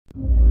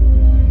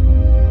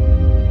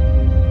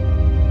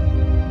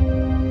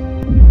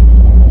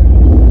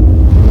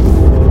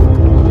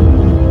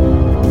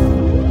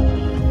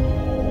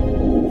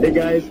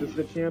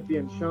the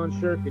champion, Sean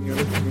Sherk, and you're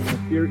listening to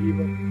Pure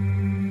Evil.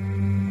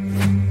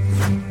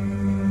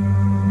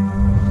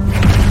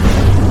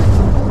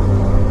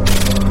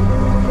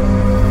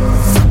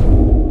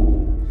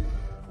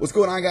 What's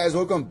going on, guys?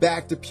 Welcome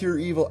back to Pure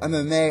Evil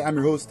MMA. I'm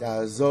your host,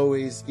 as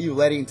always,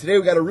 Evil Eddie, and today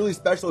we got a really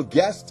special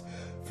guest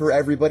for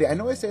everybody. I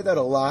know I say that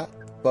a lot,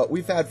 but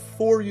we've had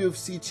 4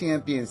 UFC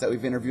champions that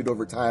we've interviewed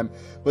over time,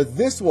 but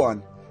this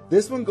one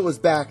goes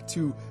back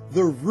to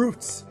the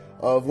roots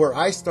of where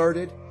I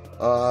started.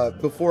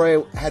 Before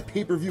I had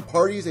pay-per-view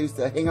parties, I used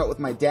to hang out with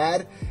my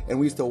dad, and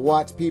we used to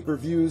watch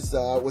pay-per-views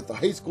with the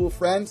high school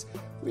friends.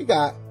 We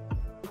got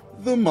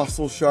the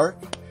Muscle Shark.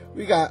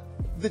 We got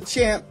the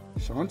champ,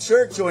 Sean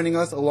Sherk, joining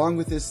us, along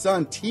with his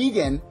son,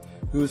 Tegan,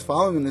 who is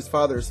following in his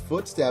father's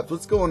footsteps.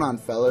 What's going on,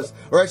 fellas?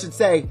 Or I should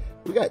say,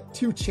 we got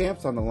 2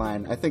 champs on the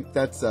line. I think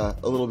that's a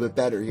little bit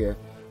better here.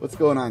 What's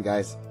going on,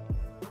 guys?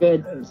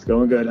 Good. It's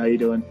going good. How you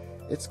doing?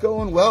 It's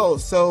going well.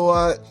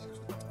 So,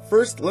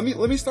 first, let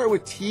me start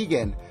with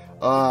Tegan.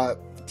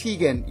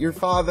 Tegan, your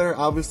father,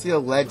 obviously a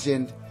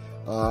legend.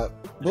 What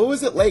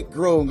was it like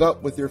growing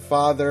up with your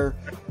father,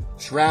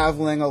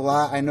 traveling a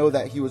lot? I know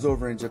that he was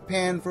over in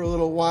Japan for a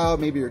little while.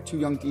 Maybe you're too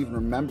young to even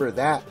remember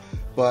that,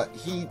 but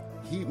he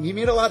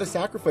made a lot of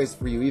sacrifice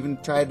for you. Even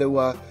tried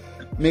to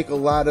make a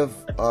lot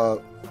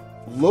of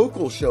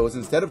local shows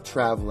instead of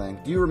traveling.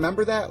 Do you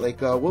remember that?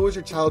 Like, what was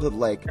your childhood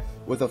like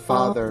with a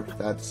father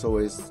that's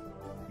always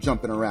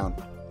jumping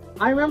around?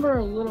 I remember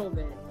a little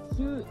bit.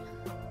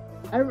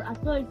 I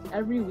feel like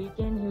every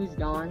weekend he was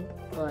gone,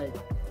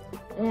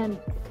 and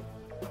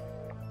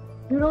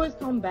he would always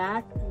come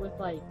back with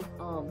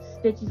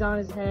stitches on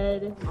his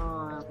head.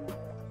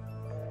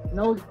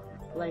 No,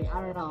 I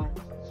don't know.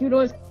 He would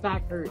always come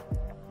back hurt.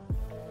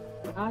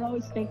 And I'd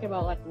always think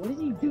about what is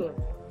he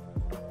doing?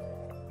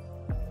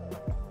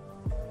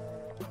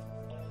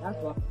 That's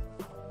what.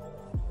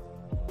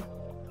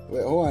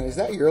 Wait, hold on. Is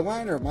that your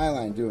line or my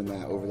line doing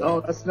that over there?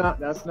 Oh, that's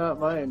not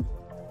mine.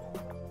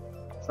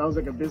 Sounds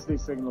like a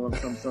business signal of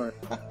some sort.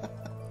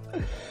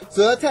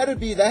 So that had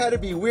to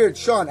be weird.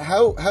 Sean,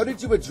 how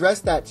did you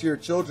address that to your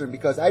children?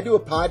 Because I do a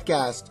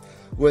podcast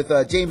with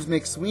James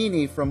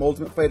McSweeney from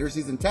Ultimate Fighter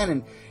Season 10,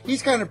 and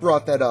he's kind of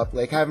brought that up,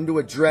 like having to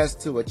address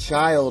to a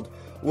child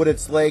what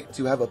it's like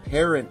to have a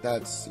parent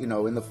that's,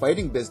 in the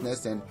fighting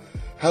business, and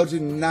how to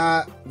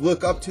not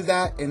look up to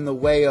that in the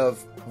way of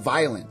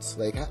violence.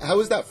 Like, how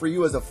is that for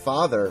you as a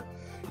father,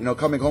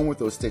 coming home with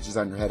those stitches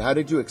on your head? How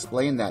did you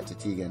explain that to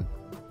Tegan?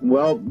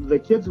 Well, the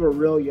kids were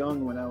real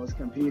young when I was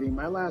competing.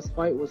 My last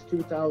fight was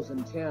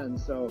 2010,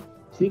 so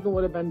Tegan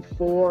would have been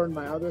 4 and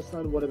my other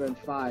son would have been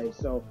 5.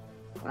 So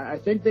I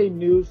think they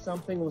knew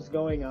something was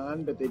going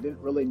on, but they didn't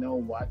really know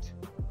what.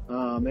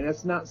 And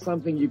it's not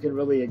something you can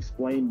really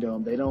explain to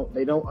them. They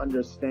don't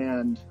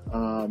understand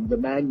the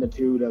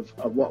magnitude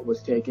of what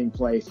was taking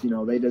place.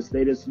 They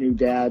just knew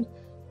Dad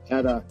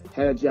had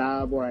a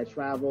job where I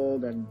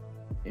traveled and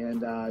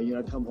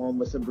come home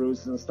with some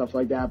bruises and stuff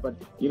like that. But,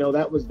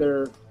 that was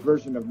their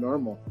version of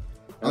normal.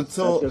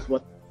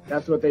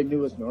 That's what they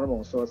knew as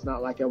normal. So it's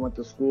not like I went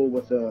to school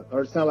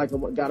it's not like I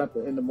got up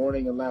in the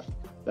morning and left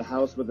the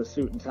house with a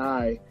suit and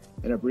tie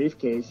and a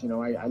briefcase.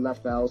 I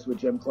left the house with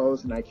gym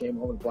clothes and I came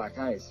home with black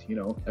eyes.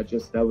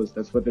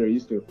 That's what they're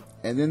used to.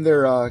 And then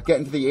they're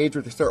getting to the age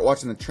where they start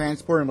watching the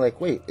transport and I'm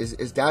like, wait,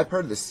 is Dad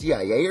part of the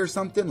CIA or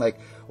something? Like,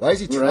 why is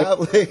he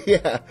traveling? Right.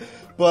 Yeah.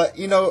 But,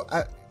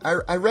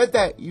 I read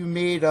that you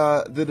made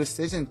the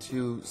decision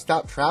to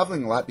stop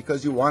traveling a lot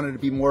because you wanted to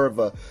be more of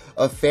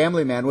a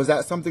family man. Was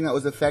that something that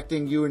was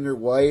affecting you and your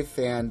wife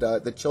and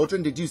the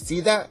children? Did you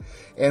see that?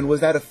 And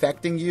was that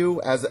affecting you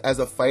as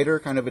a fighter,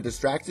 kind of a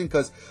distraction?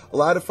 Because a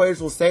lot of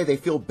fighters will say they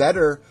feel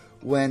better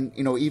when,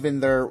 even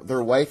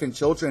their wife and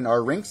children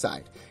are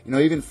ringside.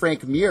 Even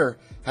Frank Mir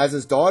has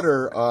his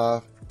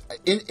daughter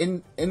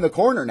in the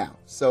corner now.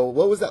 So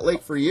what was that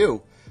like for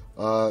you?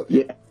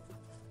 Yeah.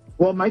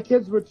 Well, my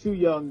kids were too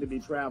young to be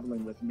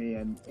traveling with me,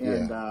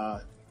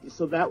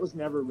 so that was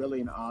never really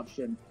an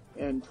option.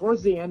 And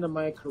towards the end of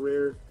my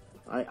career,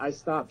 I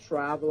stopped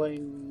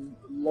traveling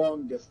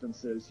long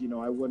distances.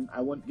 I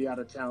wouldn't be out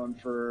of town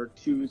for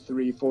 2,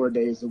 3, 4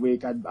 days a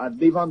week. I'd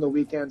leave on the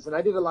weekends, and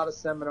I did a lot of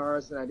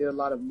seminars and I did a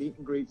lot of meet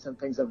and greets and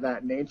things of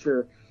that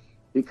nature.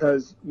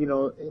 Because,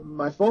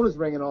 my phone was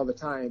ringing all the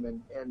time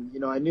and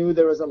I knew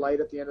there was a light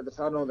at the end of the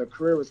tunnel. The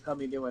career was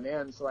coming to an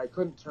end, so I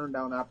couldn't turn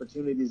down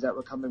opportunities that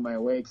were coming my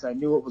way because I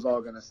knew it was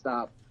all going to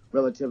stop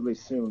relatively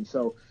soon.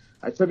 So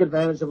I took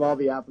advantage of all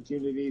the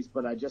opportunities,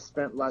 but I just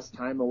spent less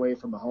time away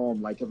from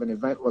home. Like if an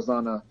event was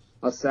on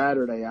a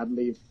Saturday, I'd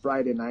leave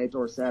Friday night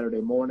or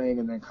Saturday morning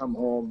and then come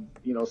home,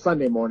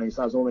 Sunday morning.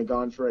 So I was only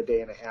gone for a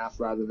day and a half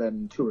rather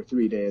than 2 or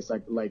 3 days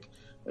like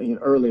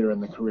earlier in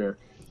the career.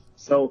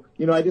 So,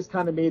 I just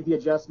kind of made the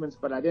adjustments,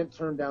 but I didn't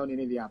turn down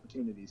any of the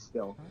opportunities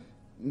still.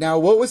 Now,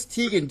 what was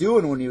Tegan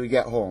doing when he would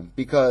get home?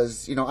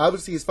 Because,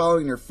 obviously he's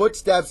following your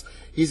footsteps.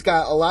 He's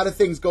got a lot of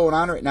ththings going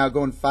on right now,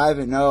 going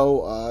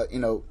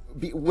 5-0,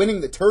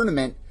 winning the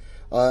tournament.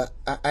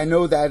 I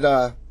know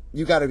that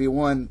you got to be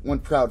one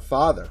proud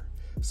father.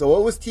 So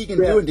what was Tegan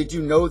doing? Did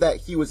you know that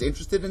he was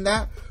interested in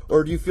that,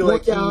 or do you feel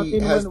like he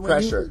has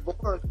pressure?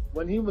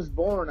 When he was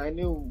born, I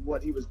knew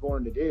what he was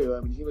born to do.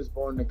 I mean, he was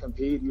born to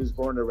compete. He was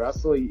born to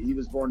wrestle. He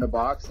was born to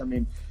box. I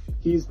mean,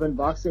 he's been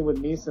boxing with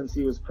me since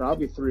he was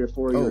probably 3 or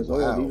 4 years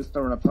old. He was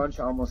throwing a punch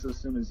almost as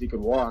soon as he could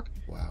walk.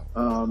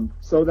 Wow.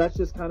 So that's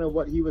just kind of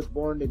what he was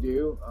born to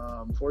do.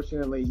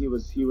 Fortunately, he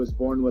was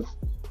born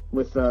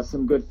with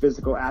some good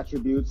physical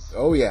attributes.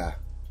 Oh yeah.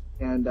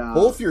 And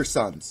both your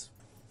sons.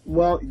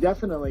 Well,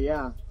 definitely,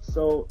 yeah.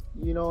 So,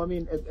 I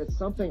mean, it's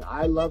something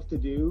I love to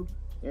do,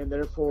 and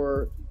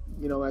therefore,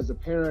 as a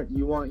parent,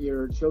 you want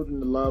your children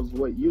to love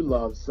what you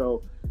love.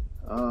 So,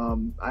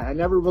 I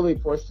never really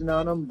pushed it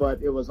on them,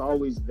 but it was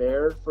always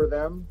there for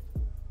them,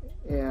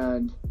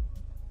 and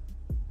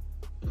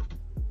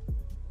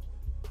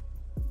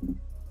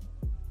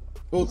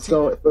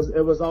so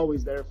it was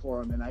always there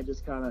for them, and I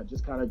just kind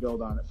of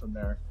build on it from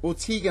there. Well,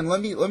 Tegan, let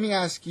me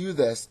ask you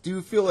this: do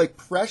you feel like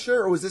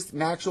pressure, or was this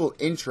natural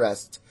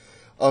interest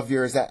of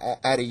yours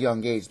at a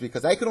young age?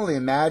 Because I can only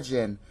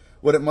imagine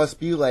what it must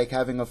be like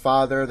having a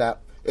father that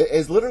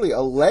is literally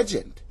a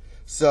legend.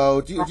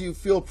 So do you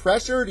feel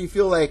pressure? Do you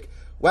feel like,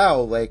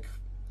 wow, like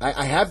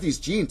I have these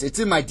genes, it's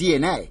in my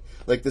DNA,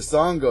 like the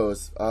song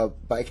goes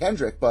by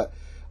Kendrick? But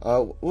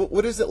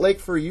what is it like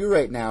for you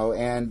right now,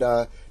 and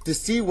to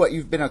see what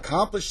you've been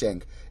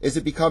accomplishing? Is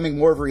it becoming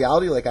more of a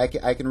reality, like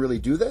I can really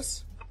do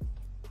this?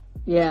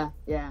 Yeah.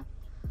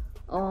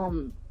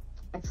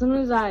 As soon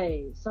as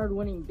I started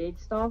winning big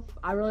stuff,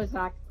 I realized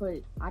I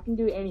can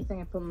do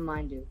anything I put my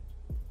mind to.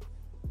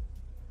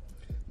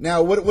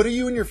 Now, what do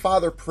you and your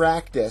father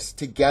practice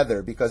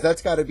together? Because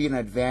that's got to be an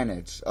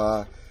advantage.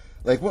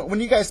 Like when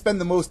you guys spend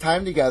the most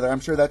time together, I'm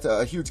sure that's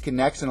a huge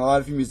connection. A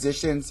lot of you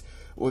musicians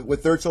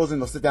with their children,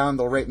 they'll sit down,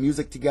 they'll write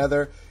music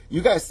together.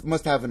 You guys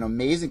must have an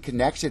amazing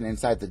connection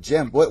inside the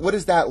gym. What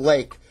is that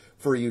like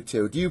for you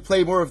two? Do you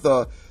play more of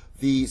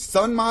the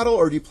son model,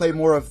 or do you play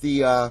more of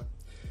the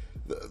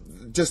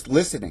just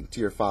listening to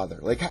your father?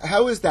 Like,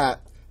 how is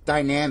that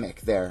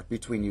dynamic there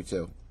between you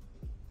two?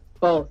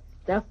 Both.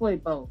 Definitely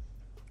both.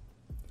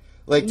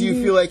 Like, do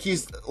you feel like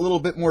he's a little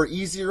bit more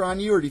easier on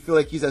you, or do you feel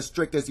like he's as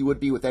strict as he would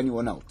be with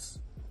anyone else?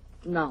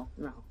 No.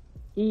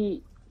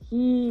 He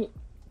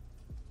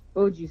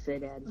what would you say,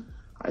 Dad?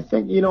 I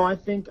think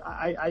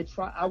I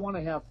try. I want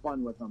to have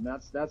fun with them.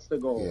 That's the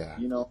goal.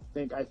 Yeah.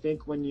 I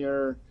think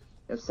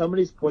if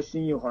somebody's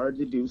pushing you hard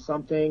to do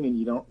something and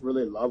you don't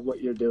really love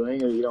what you're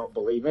doing, or you don't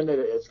believe in it,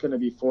 it's going to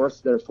be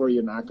forced. Therefore,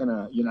 you're not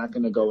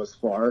gonna go as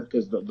far,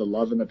 because the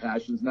love and the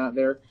passion's not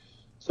there.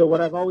 So what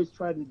I've always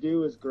tried to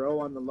do is grow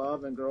on the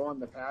love and grow on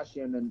the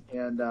passion,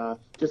 and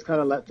just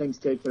kind of let things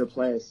take their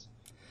place.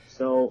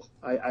 So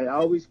I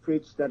always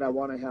preach that I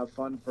want to have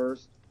fun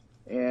first.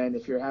 And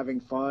if you're having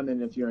fun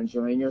and if you're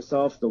enjoying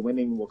yourself, the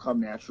winning will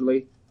come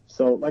naturally.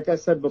 So like I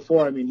said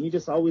before, I mean, he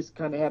just always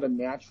kind of had a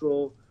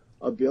natural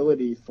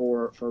ability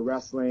for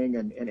wrestling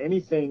and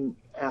anything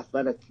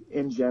athletic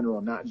in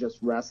general, not just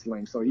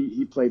wrestling. So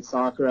he played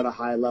soccer at a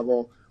high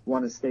level,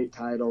 won a state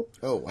title.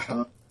 Oh,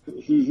 wow.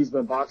 He's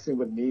been boxing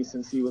with me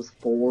since he was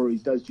 4. He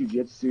does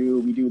jiu-jitsu.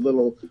 We do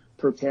little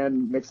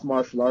pretend mixed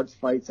martial arts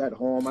fights at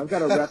home. I've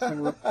got a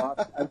wrestling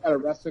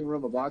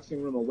room, a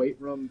boxing room, a weight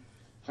room,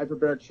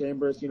 hyperbaric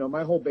chambers.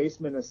 My whole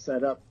basement is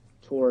set up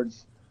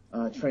towards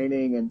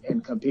training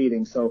and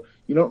competing. So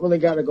you don't really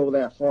got to go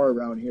that far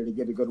around here to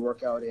get a good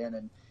workout in.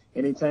 And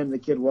anytime the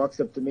kid walks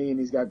up to me and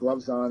he's got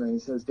gloves on and he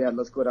says, "Dad,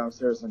 let's go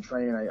downstairs and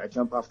train," I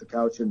jump off the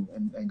couch and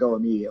go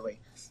immediately.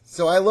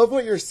 So I love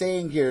what you're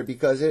saying here,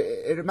 because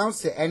it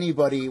amounts to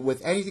anybody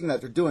with anything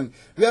that they're doing.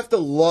 You have to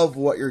love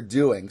what you're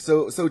doing.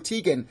 So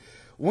Tegan,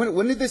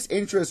 when did this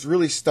interest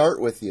really start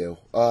with you?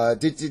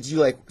 Did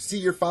you see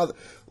your father?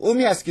 Let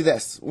me ask you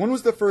this. When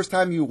was the first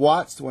time you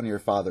watched one of your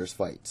father's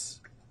fights?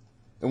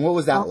 And what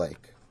was that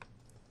like?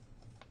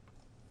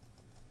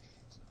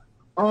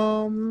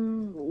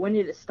 When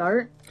did it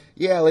start?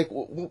 Yeah,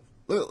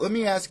 let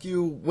me ask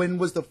you, when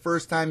was the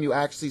first time you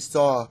actually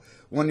saw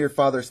one of your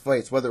father's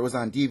fights, whether it was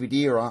on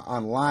DVD or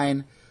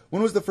online?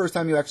 When was the first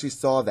time you actually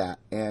saw that,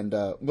 and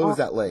what was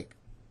that like?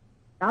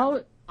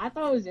 I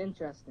thought it was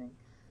interesting.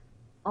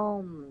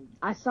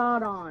 I saw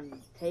it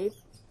on tape.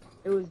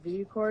 It was video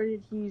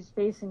recorded. He's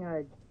facing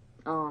a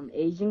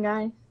Asian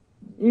guy.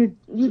 You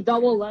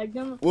double legged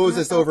him. What was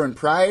this, over in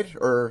Pride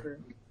or?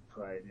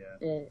 Pride,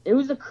 yeah. It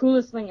was the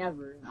coolest thing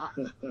ever.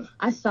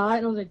 I saw it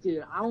and I was like,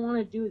 dude, I want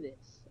to do this.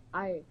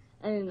 I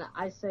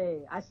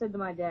said to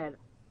my dad,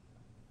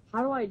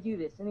 how do I do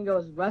this? And he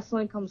goes,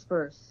 wrestling comes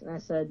first. And I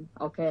said,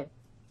 okay.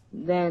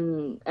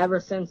 Then ever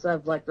since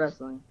I've liked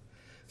wrestling.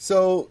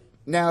 So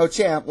now,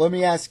 champ, let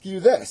me ask you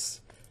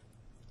this.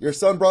 Your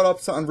son brought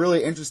up something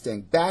really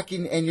interesting. Back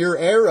in your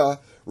era,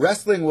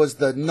 wrestling was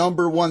the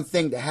number one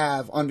thing to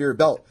have under your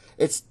belt.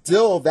 It's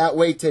still that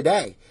way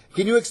today.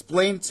 Can you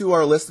explain to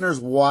our listeners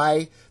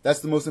why that's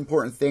the most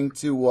important thing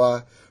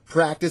to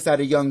practice at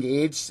a young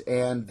age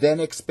and then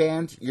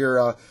expand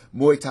your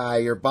Muay Thai,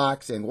 your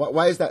boxing?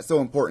 Why is that so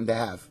important to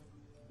have?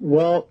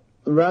 Well,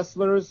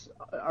 Wrestlers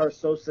are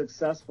so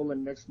successful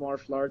in mixed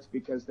martial arts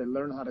because they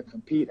learn how to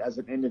compete as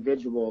an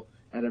individual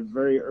at a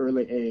very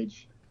early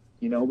age.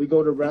 You know, we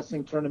go to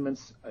wrestling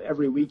tournaments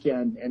every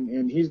weekend,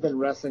 and he's been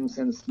wrestling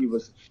since he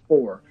was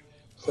 4.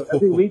 So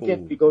every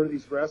weekend we go to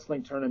these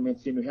wrestling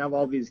tournaments, and we have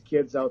all these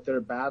kids out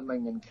there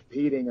battling and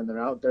competing, and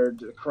they're out there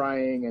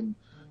crying, and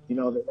you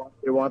know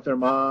they want their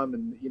mom,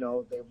 and you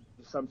know they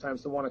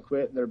sometimes they want to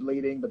quit and they're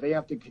bleeding, but they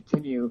have to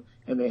continue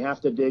and they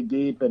have to dig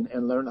deep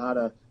and learn how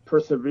to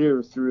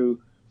persevere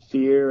through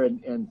fear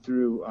and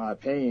through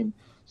pain.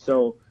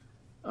 So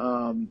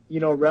you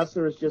know,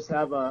 wrestlers just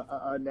have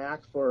a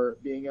knack for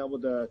being able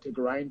to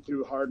grind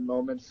through hard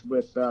moments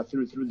with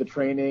through the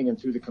training and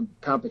through the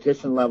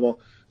competition level.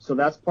 So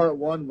that's part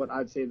one, what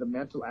I'd say the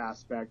mental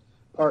aspect.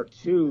 Part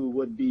two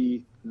would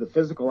be the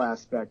physical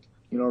aspect.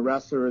 You know,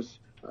 wrestlers,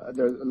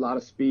 there's a lot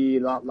of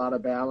speed, a lot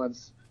of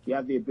balance. You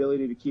have the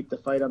ability to keep the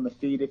fight on the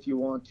feet if you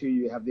want to.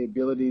 You have the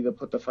ability to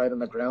put the fight on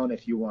the ground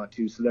if you want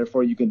to. So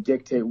therefore, you can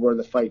dictate where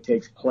the fight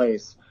takes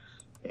place,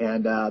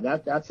 and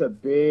that's a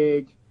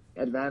big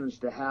advantage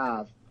to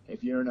have.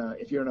 If you're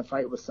in a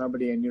fight with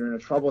somebody and you're in a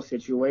trouble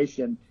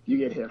situation, you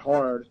get hit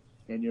hard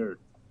and you're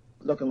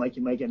looking like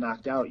you might get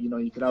knocked out. You know,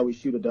 you could always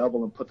shoot a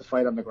double and put the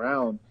fight on the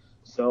ground.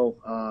 So,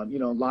 you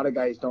know, a lot of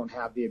guys don't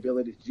have the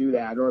ability to do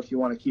that. Or if you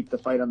want to keep the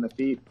fight on the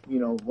feet, you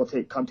know,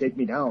 come take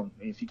me down.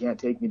 If you can't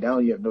take me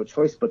down, you have no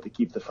choice but to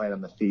keep the fight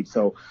on the feet.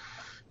 So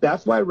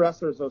that's why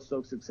wrestlers are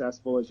so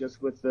successful, is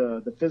just with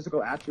the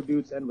physical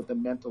attributes and with the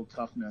mental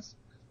toughness.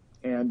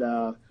 And,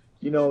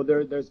 you know,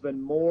 there's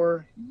been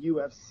more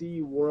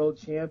UFC world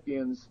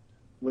champions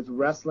with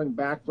wrestling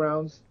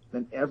backgrounds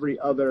than every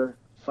other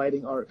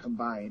fighting art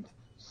combined.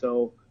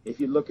 So if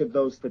you look at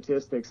those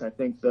statistics, I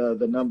think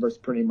the numbers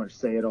pretty much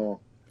say it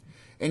all.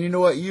 And you know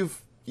what?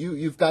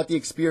 You've got the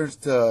experience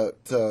to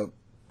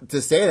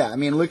say that. I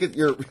mean, look at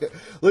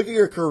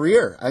your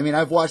career. I mean,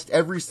 I've watched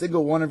every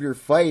single one of your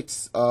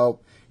fights.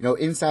 You know,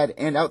 inside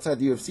and outside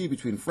the UFC,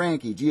 between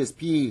Frankie,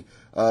 GSP,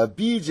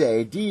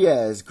 BJ,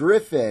 Diaz,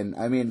 Griffin.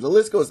 I mean, the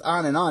list goes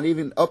on and on,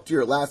 even up to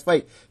your last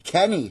fight,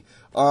 Kenny.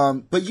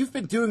 But you've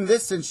been doing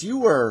this since you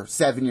were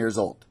 7 years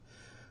old.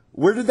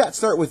 Where did that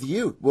start with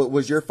you?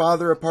 Was your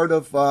father a part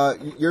of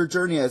your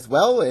journey as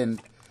well?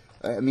 And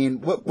I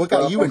mean, what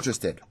got you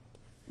interested?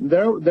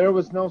 There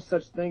was no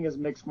such thing as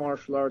mixed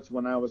martial arts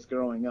when I was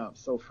growing up.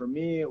 So for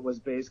me, it was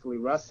basically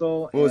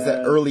wrestle. What was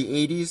that, early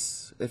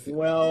 80s?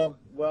 Well,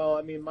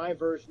 I mean, my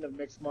version of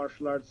mixed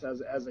martial arts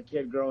as a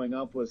kid growing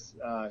up was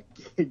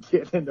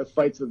getting into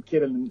fights with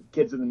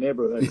kids in the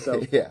neighborhood.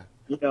 So, yeah.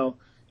 You know,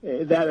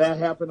 that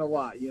happened a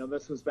lot. You know,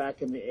 this was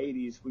back in the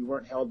 80s. We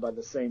weren't held by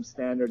the same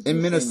standards.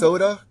 In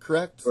Minnesota,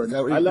 correct? Is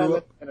that where you grew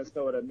up? In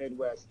Minnesota,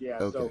 Midwest, yeah.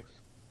 Okay. So,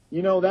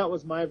 you know, that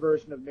was my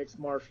version of mixed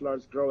martial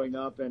arts growing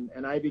up,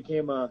 and I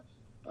became a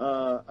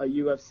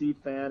UFC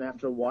fan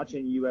after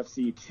watching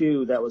UFC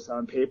 2 that was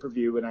on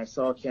pay-per-view, and I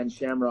saw Ken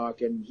Shamrock,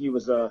 and he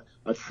was a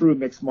true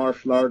mixed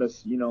martial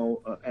artist, you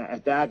know,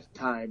 at that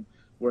time,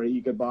 where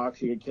he could box,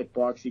 he could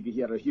kickbox, he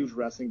had a huge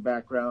wrestling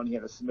background, he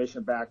had a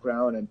submission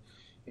background, and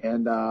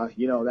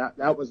you know,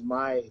 that was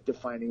my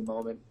defining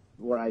moment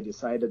where I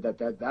decided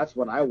that's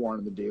what I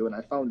wanted to do, and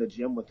I found a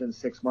gym within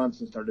 6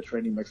 months and started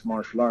training mixed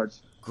martial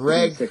arts.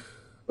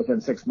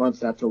 Within 6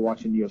 months after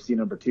watching UFC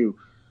number 2.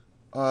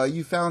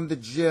 You found the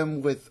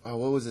gym with, what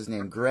was his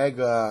name? Greg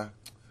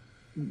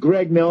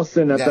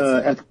Nelson at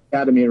the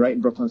Academy right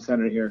in Brooklyn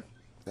Center here.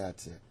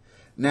 That's it.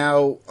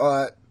 Now,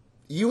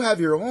 you have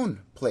your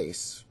own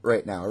place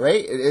right now,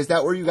 right? Is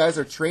that where you guys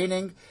are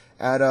training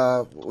at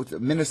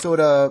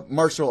Minnesota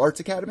Martial Arts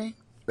Academy,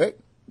 right?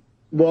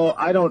 Well,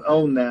 I don't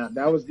own that.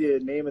 That was the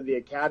name of the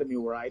academy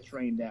where I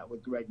trained at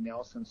with Greg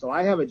Nelson. So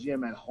I have a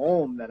gym at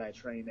home that I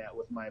train at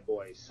with my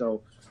boys.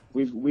 So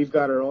we've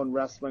got our own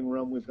wrestling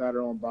room, we've got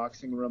our own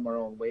boxing room, our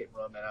own weight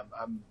room, and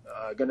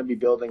I'm going to be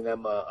building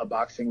them a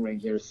boxing ring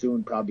here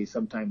soon, probably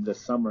sometime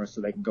this summer, so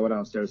they can go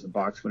downstairs and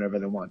box whenever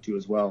they want to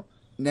as well.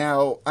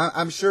 Now,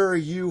 I'm sure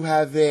you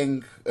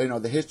having, you know,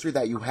 the history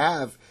that you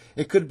have,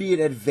 it could be an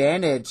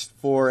advantage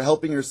for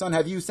helping your son.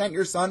 Have you sent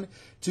your son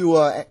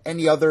to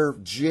any other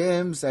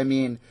gyms? I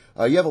mean,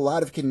 you have a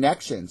lot of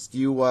connections. Do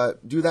you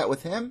do that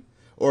with him,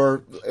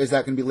 or is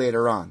that going to be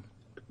later on?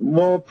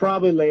 Well,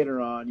 probably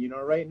later on. You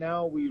know, right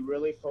now we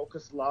really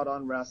focus a lot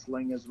on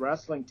wrestling, as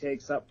wrestling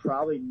takes up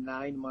probably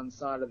 9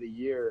 months out of the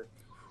year.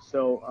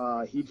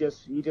 So he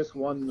just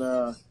won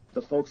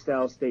the folk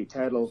style state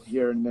title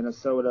here in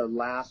Minnesota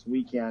last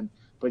weekend,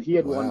 but he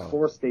had won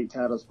 4 state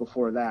titles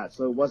before that,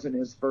 so it wasn't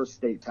his first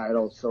state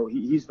title. So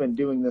he's been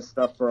doing this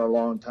stuff for a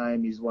long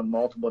time. He's won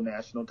multiple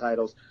national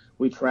titles.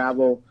 We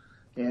travel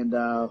and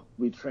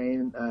we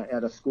train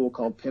at a school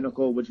called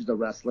Pinnacle, which is a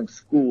wrestling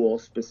school,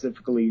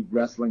 specifically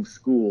wrestling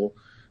school.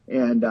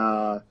 And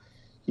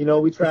you know,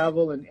 we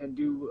travel and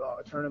do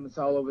tournaments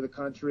all over the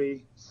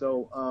country.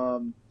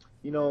 So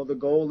you know, the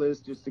goal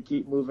is just to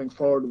keep moving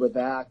forward with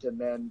that. And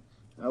then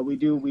we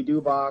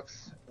do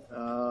box,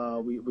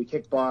 we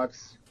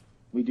kickbox,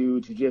 we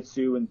do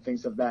jiu-jitsu and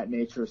things of that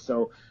nature.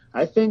 So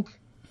I think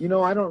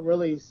I don't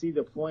really see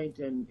the point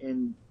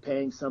in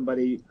paying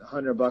somebody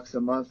 $100 a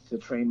month to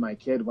train my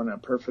kid when I'm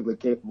perfectly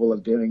capable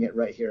of doing it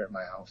right here at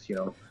my house.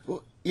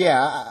 Well,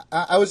 yeah,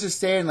 I was just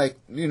saying, like,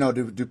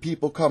 do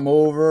people come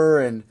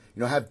over and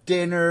have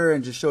dinner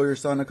and just show your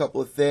son a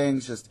couple of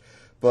things?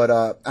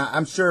 But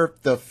I'm sure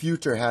the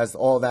future has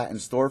all that in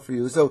store for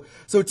you. So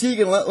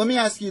Tegan, let me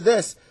ask you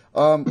this: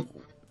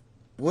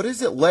 what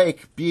is it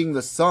like being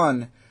the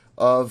son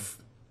of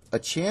a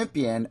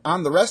champion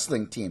on the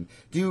wrestling team?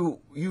 Do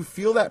you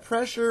feel that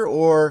pressure,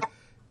 or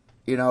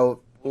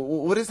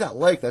what is that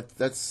like?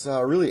 That's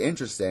really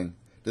interesting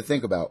to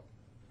think about.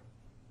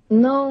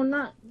 No,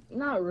 not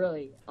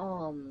really.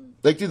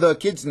 Like, do the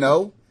kids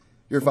know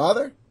your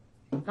father?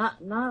 Not.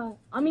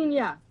 I mean,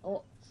 yeah,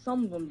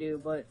 some of them do,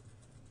 but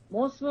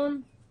most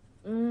of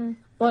them.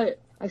 But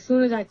as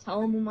soon as I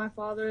tell them who my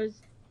father is,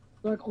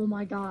 they're like, "Oh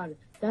my God,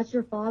 that's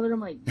your father." I'm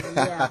like,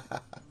 "Yeah."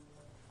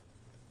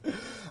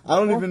 I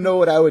don't even know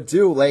what I would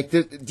do. Like,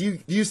 do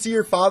you see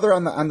your father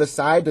on the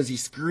side? Does he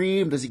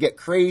scream? Does he get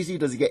crazy?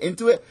 Does he get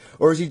into it?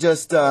 Or does he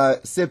just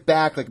sit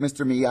back like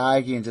Mr.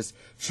 Miyagi and just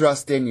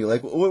trust in you?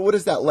 Like, what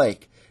is that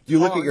like? Do you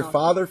look at your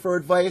father for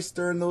advice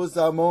during those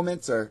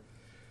moments, or?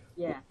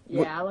 Yeah,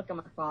 I look at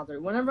my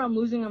father. Whenever I'm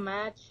losing a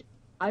match,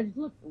 I just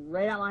look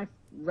right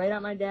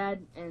at my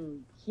dad,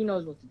 and he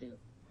knows what to do.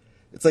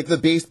 It's like the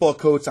baseball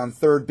coach on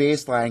third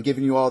baseline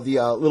giving you all the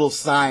little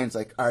signs,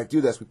 like, all right, do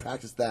this. We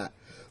practiced that.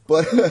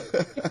 But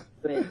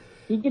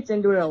he gets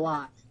into it a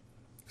lot.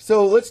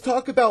 So let's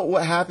talk about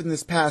what happened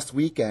this past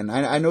weekend.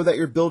 I know that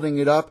you're building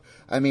it up.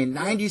 I mean,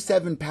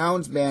 97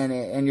 pounds, man,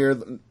 and you're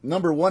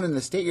number one in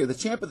the state. You're the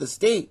champ of the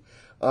state.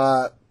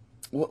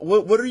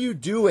 What are you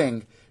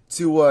doing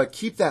to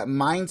keep that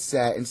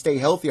mindset and stay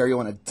healthy? Are you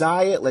on a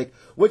diet? Like,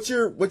 what's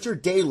your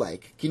day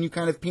like? Can you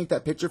kind of paint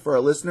that picture for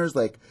our listeners?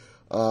 Like,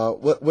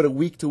 what a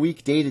week to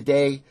week, day to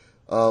day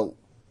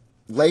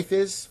life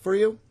is for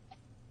you?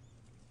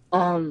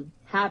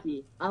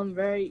 Happy. I'm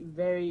very,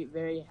 very,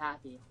 very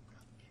happy.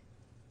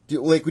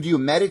 Would you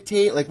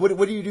meditate? Like,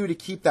 what do you do to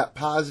keep that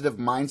positive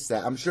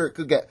mindset? I'm sure it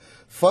could get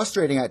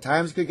frustrating at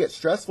times, it could get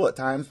stressful at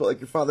times, but like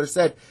your father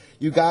said,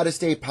 you got to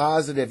stay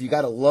positive. You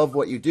got to love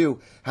what you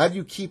do. How do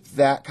you keep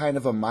that kind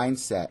of a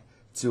mindset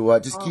to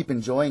just keep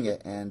enjoying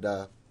it and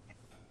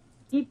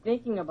keep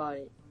thinking about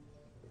it?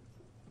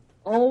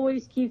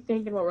 Always keep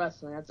thinking about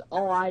wrestling. That's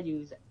all I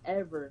do is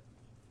ever.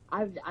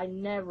 I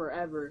never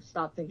ever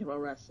stop thinking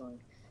about wrestling.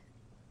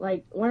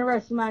 Like, whenever I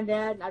see my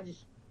dad, I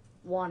just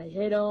want to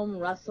hit him,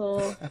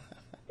 wrestle,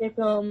 kick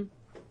him.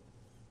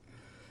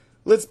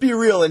 Let's be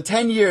real. In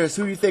 10 years,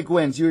 who do you think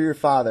wins, you or your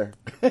father?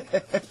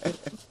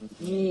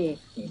 Me.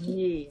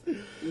 I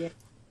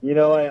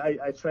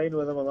train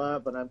with him a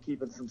lot, but I'm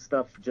keeping some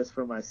stuff just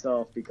for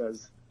myself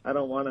because I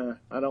don't want to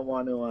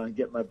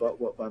get my butt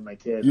whooped by my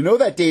kid. You know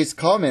that day's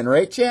coming,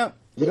 right, champ?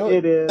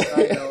 It is.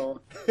 I know.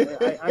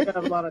 I got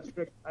a lot of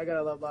tricks. I got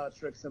a lot of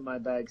tricks in my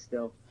bag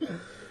still.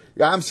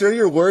 Yeah, I'm sure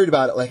you're worried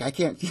about it. Like, I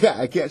can't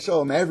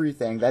show him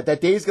everything.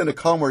 That day's going to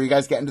come where you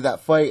guys get into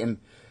that fight, and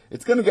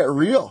it's going to get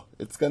real.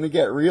 It's going to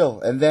get real.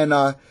 And then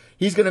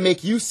he's going to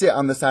make you sit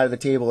on the side of the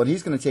table, and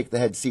he's going to take the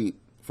head seat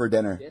for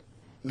dinner.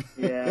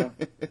 Yeah.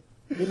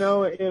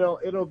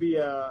 I'll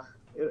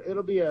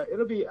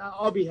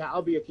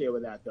be okay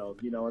with that though.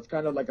 It's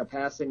kind of like a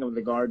passing of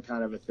the guard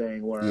kind of a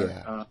thing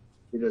where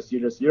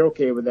you're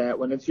okay with that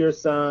when it's your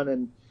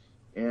son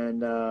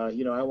and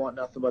I want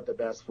nothing but the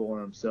best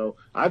for him. So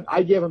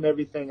I give him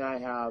everything I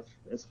have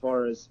as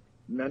far as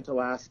mental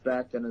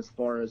aspect and as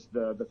far as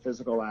the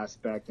physical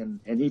aspect, and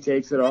he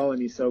takes it all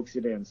and he soaks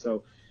it in.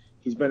 So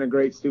he's been a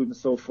great student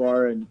so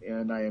far, and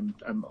I'm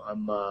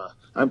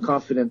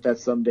confident that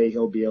someday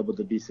he'll be able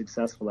to be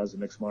successful as a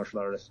mixed martial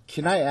artist.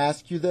 Can I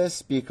ask you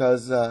this?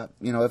 Because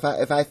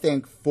if I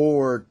think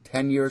forward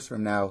 10 years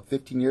from now,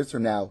 15 years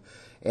from now,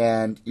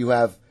 and you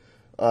have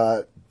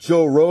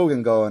Joe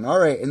Rogan going, all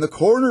right, in the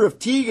corner of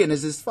Tegan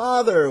is his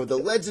father, the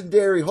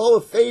legendary Hall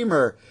of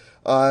Famer.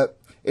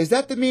 Is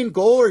that the main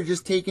goal, or are you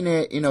just taking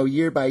it,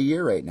 year by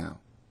year right now?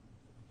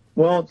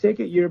 Well, take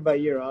it year by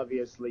year,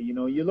 obviously.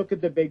 You look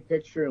at the big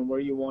picture and where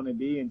you want to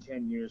be in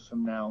 10 years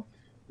from now.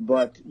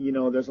 But,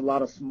 there's a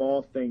lot of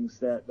small things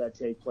that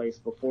take place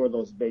before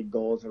those big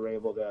goals are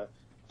able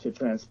to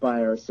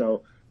transpire.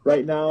 So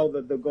right now,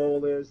 the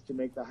goal is to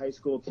make the high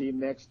school team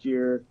next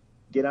year,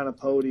 get on a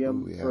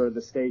podium for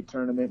the state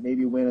tournament,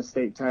 maybe win a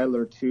state title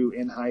or two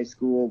in high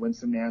school, win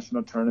some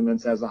national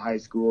tournaments as a high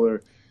schooler,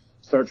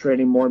 start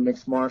training more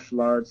mixed martial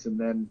arts, and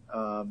then,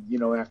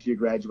 after you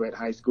graduate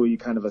high school, you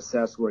kind of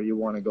assess where you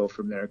want to go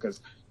from there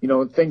because,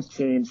 things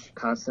change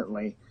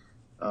constantly.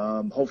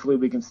 Hopefully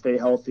we can stay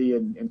healthy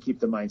and keep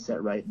the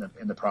mindset right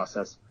in the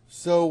process.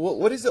 So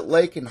what is it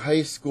like in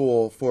high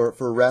school for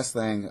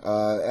wrestling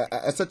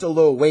at such a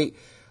low weight?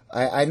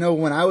 I know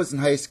when I was in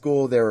high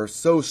school, they were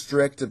so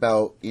strict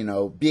about,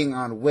 being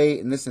on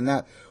weight and this and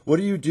that. What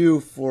do you do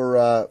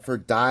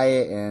for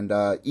diet and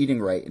eating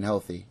right and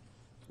healthy?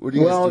 What do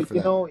you guys do for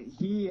that?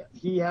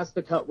 He has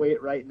to cut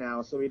weight right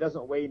now, so he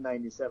doesn't weigh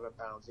 97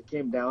 pounds. It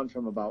came down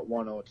from about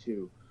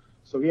 102.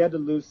 So he had to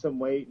lose some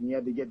weight, and he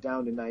had to get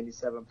down to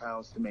 97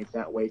 pounds to make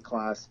that weight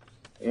class.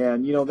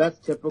 And, you know, that's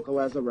typical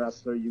as a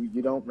wrestler.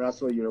 You don't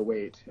wrestle your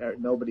weight.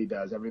 Nobody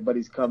does.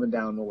 Everybody's coming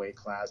down the weight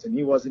class. And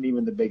he wasn't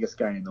even the biggest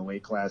guy in the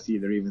weight class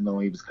either, even though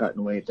he was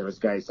cutting weight. There was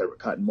guys that were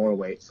cutting more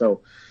weight.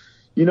 So,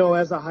 you know,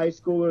 as a high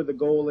schooler, the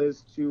goal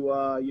is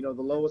to, you know,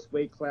 the lowest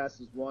weight class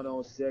is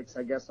 106.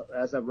 I guess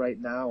as of right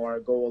now,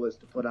 our goal is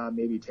to put on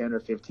maybe 10 or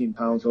 15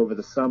 pounds over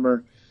the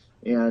summer.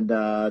 And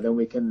then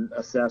we can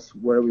assess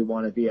where we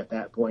want to be at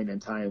that point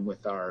in time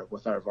with our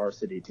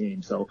varsity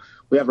team. So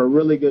we have a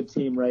really good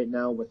team right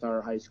now with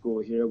our high school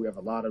here. We have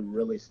a lot of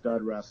really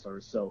stud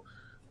wrestlers. So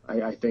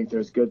I think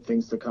there's good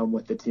things to come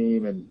with the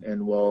team,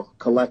 and we'll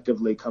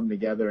collectively come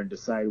together and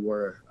decide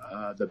where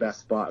the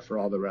best spot for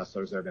all the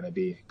wrestlers are going to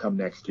be come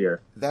next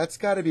year. That's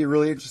got to be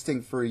really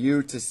interesting for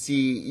you to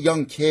see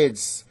young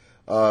kids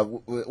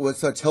with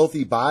such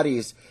healthy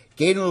bodies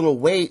gain a little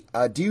weight.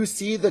 Do you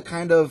see the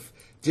kind of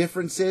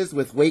differences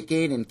with weight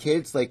gain in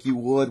kids like you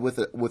would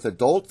with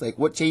adults? Like,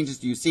 what changes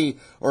do you see,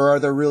 or are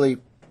there really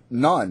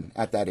none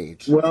at that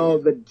age? Well,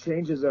 the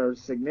changes are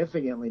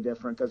significantly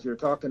different because you're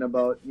talking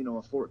about, you know,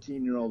 a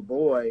 14-year-old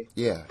boy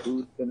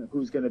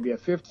who's going to be a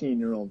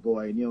 15-year-old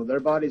boy. And, you know, their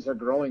bodies are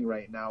growing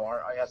right now.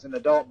 As an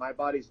adult, my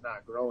body's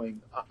not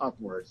growing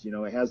upwards. You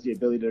know, it has the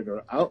ability to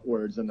grow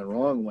outwards in the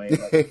wrong way.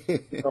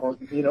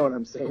 But, you know what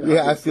I'm saying?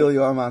 Yeah, I feel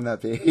you. I'm on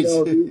that page. You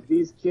know,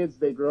 these kids,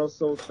 they grow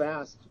so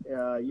fast.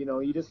 You know,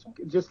 you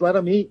just let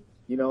them eat.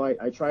 You know,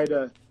 I try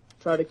to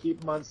keep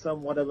them on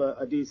somewhat of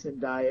a decent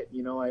diet.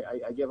 You know,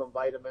 I give them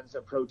vitamins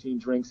and protein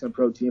drinks and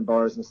protein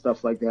bars and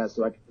stuff like that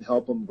so I can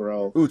help them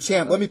grow. Ooh,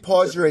 Champ, let me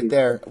pause you right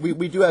there.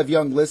 We do have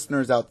young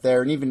listeners out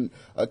there, and even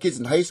kids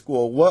in high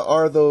school. What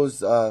are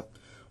those,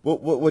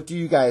 what do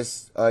you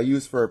guys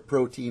use for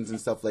proteins and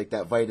stuff like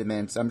that,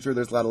 vitamins? I'm sure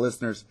there's a lot of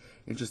listeners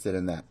interested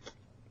in that.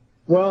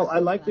 Well, I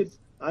like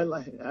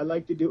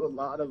to do a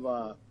lot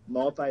of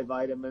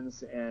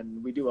multivitamins,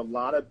 and we do a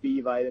lot of B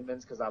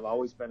vitamins because I've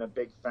always been a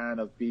big fan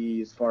of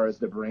B as far as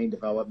the brain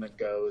development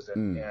goes,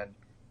 and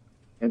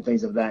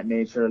things of that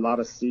nature. A lot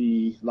of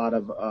C, a lot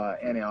of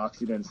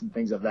antioxidants and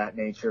things of that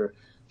nature.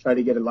 Try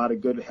to get a lot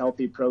of good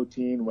healthy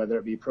protein, whether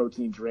it be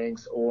protein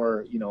drinks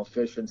or, you know,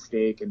 fish and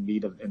steak and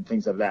meat and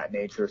things of that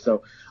nature.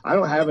 So I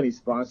don't have any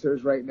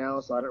sponsors right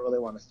now, so I don't really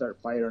want to start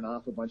firing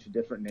off a bunch of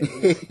different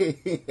names.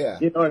 Yeah.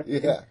 You know what I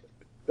mean? Yeah.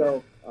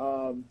 So,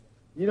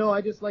 you know,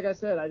 I just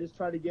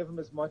try to give them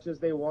as much as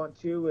they want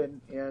to,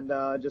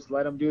 and just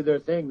let them do their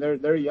thing.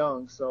 They're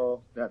young,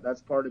 so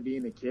that's part of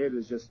being a kid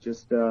is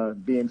just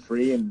being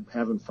free and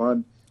having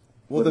fun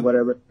with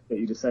whatever that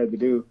you decide to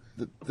do.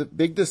 The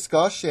big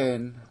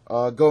discussion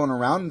going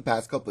around in the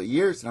past couple of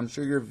years, and I'm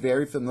sure you're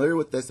very familiar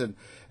with this,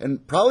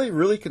 and probably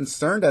really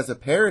concerned as a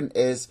parent,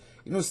 is,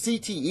 you know,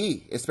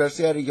 CTE,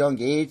 especially at a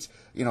young age.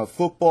 You know,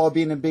 football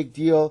being a big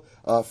deal,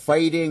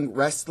 fighting,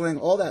 wrestling,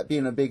 all that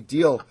being a big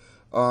deal.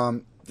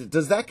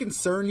 Does that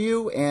concern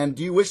you? And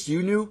do you wish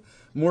you knew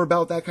more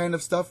about that kind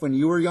of stuff when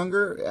you were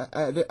younger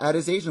at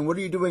his age? And what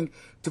are you doing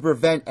to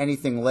prevent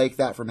anything like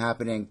that from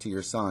happening to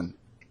your son?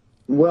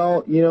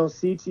 Well, you know,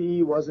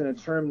 CTE wasn't a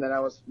term that I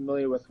was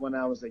familiar with when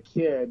I was a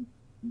kid,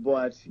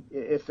 but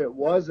if it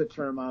was a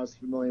term I was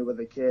familiar with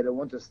as a kid, it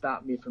wouldn't have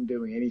stopped me from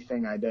doing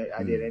anything I did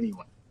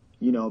anyway.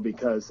 You know,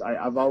 because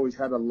I've always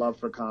had a love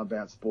for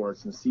combat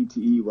sports, and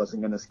CTE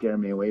wasn't going to scare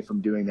me away from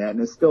doing that,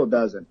 and it still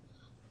doesn't.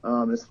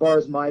 As far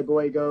as my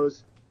boy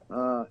goes,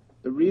 the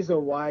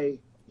reason why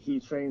he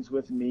trains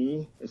with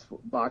me is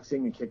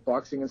boxing and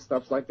kickboxing and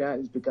stuff like that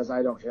is because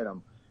I don't hit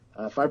him.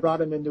 If I brought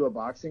him into a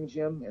boxing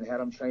gym and had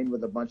him trained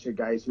with a bunch of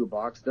guys who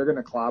box, they're going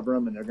to clobber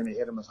him and they're going to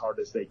hit him as hard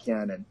as they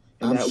can. And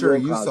I'm sure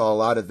you saw a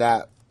lot of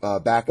that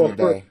back in the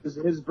day.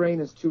 His brain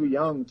is too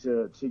young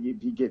to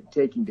get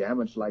taking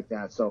damage like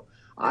that. So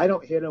I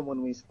don't hit him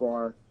when we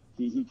spar.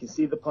 He can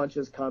see the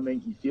punches coming.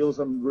 He feels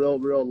them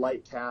real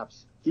light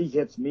taps. He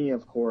hits me,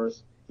 of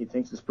course. He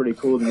thinks it's pretty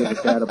cool to give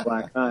his dad a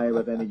black eye,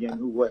 but then again,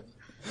 who wouldn't?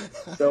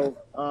 So,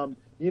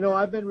 you know,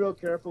 I've been real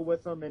careful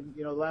with him, and,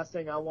 you know, the last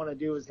thing I want to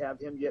do is have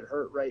him get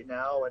hurt right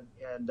now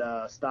and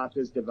stop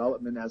his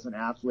development as an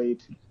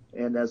athlete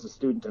and as a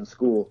student in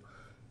school.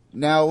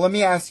 Now, let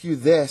me ask you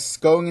this.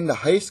 Going into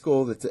high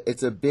school,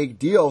 it's a big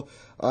deal.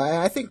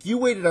 I think you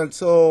waited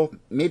until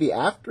maybe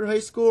after high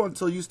school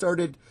until you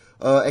started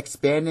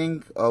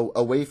expanding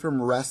away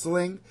from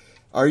wrestling.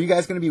 Are you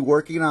guys going to be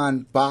working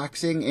on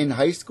boxing in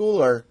high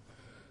school, or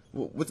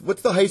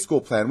what's the high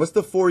school plan? What's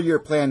the 4-year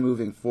plan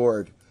moving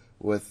forward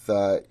with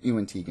you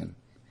and Tegan?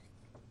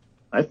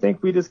 I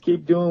think we just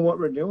keep doing what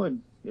we're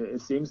doing.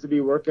 It seems to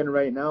be working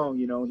right now.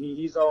 You know,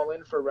 he's all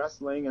in for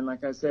wrestling, and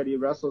like I said, he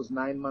wrestles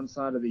 9 months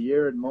out of the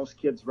year, and most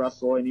kids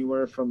wrestle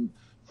anywhere from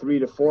 3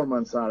 to 4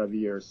 months out of the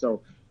year.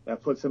 So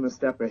that puts him a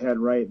step ahead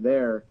right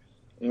there.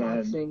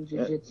 And, boxing,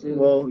 jiu-jitsu.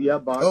 Well, yeah,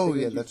 boxing. Oh,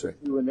 yeah, that's right.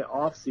 In the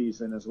off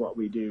season is what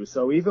we do.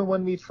 So even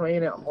when we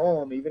train at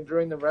home, even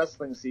during the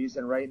wrestling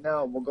season, right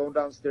now we'll go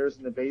downstairs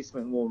in the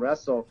basement and we'll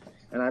wrestle.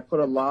 And I put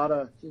a lot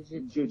of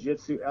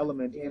jiu-jitsu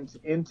element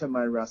into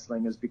my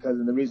wrestling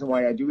and the reason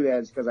why I do that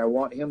is because I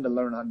want him to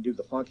learn how to do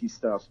the funky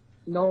stuff.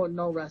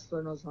 No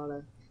wrestler knows how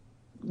to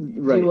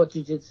Right. table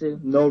jiu-jitsu.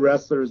 No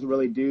wrestlers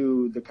really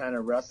do the kind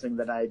of wrestling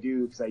that I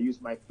do because I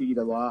use my feet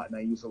a lot and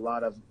I use a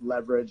lot of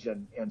leverage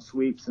and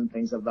sweeps and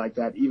things like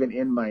that. Even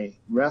in my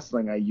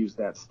wrestling, I use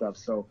that stuff.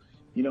 So,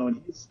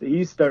 and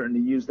he's starting to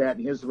use that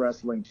in his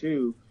wrestling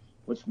too,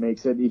 which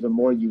makes it even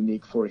more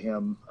unique for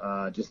him,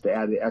 just to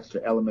add the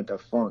extra element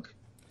of funk.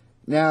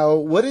 Now,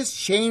 what has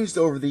changed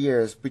over the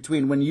years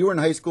between when you were in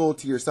high school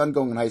to your son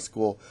going in high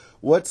school?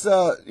 What's,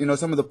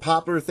 some of the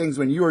popular things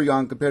when you were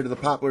young compared to the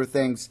popular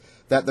things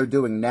that they're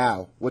doing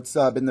now? What's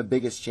been the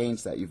biggest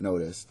change that you've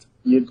noticed?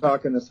 You're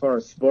talking as far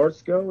as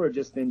sports go or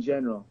just in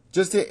general?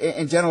 Just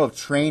in general of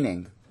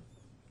training.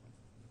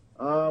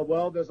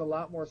 Well, there's a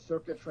lot more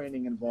circuit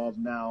training involved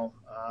now.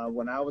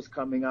 When I was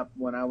coming up,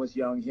 when I was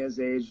young, his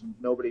age,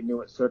 nobody knew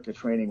what circuit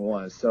training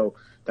was. So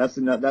that's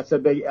a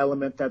big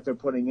element that they're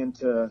putting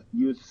into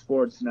youth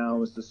sports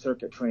now is the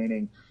circuit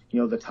training,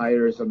 the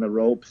tires and the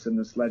ropes and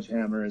the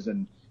sledgehammers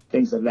and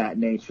things of that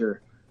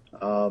nature.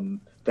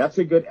 That's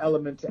a good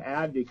element to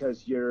add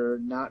because you're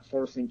not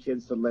forcing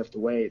kids to lift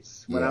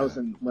weights. When I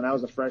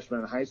was a freshman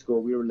in high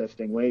school, we were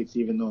lifting weights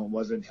even though it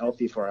wasn't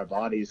healthy for our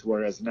bodies,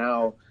 whereas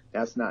now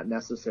that's not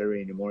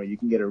necessary anymore. You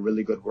can get a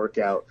really good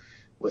workout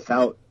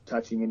without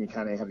touching any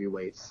kind of heavy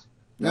weights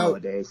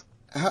nowadays.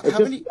 It's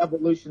just the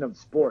evolution of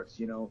sports,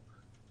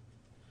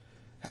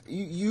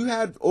 You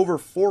had over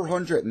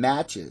 400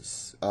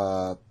 matches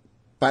by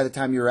the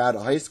time you were out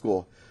of high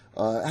school.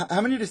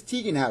 How many does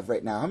Tegan have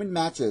right now? How many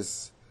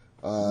matches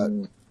are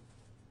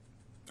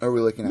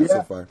we looking at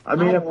so far? I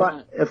mean,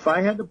 if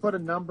I had to put a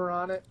number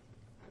on it,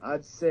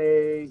 I'd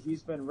say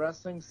he's been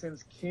wrestling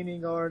since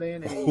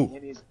kindergarten,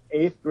 and he's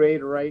 8th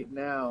grade right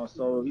now.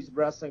 So he's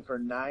wrestling for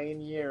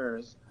 9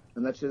 years,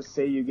 and let's just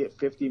say you get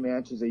 50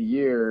 matches a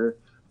year.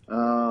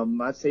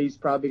 I'd say he's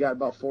probably got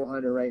about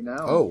 400 right now.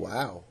 Oh,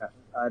 wow.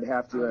 I'd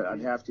have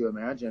to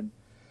imagine.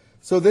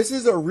 So this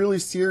is a really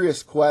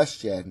serious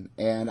question,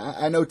 and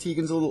I know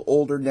Tegan's a little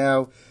older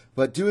now,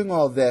 but doing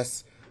all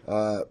this,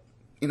 what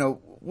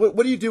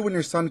do you do when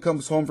your son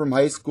comes home from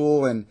high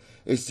school and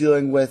is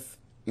dealing with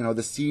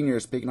the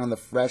seniors picking on the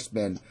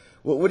freshmen?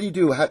 What do you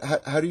do?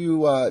 How do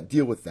you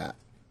deal with that?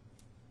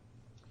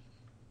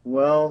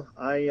 Well,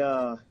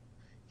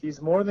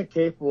 he's more than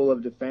capable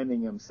of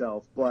defending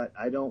himself, but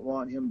I don't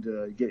want him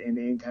to get in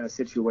any kind of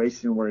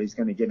situation where he's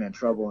going to get in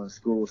trouble in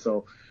school.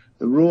 So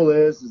the rule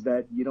is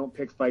that you don't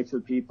pick fights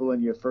with people,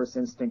 and your first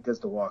instinct is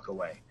to walk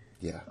away.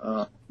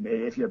 Yeah.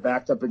 If you're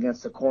backed up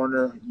against a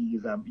corner, you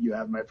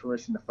have my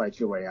permission to fight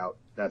your way out.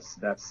 That's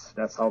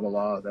how the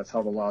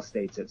law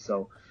states it.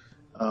 So.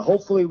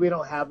 Hopefully we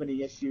don't have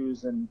any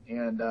issues, and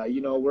I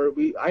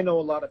know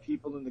a lot of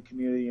people in the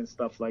community and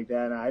stuff like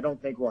that, and I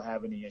don't think we'll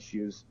have any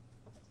issues.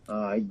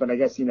 But I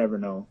guess you never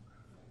know.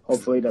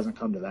 Hopefully it doesn't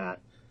come to that.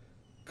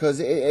 Because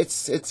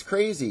it's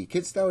crazy.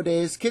 Kids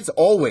nowadays, kids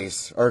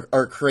always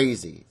are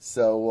crazy.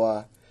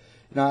 So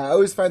I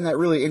always find that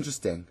really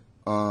interesting.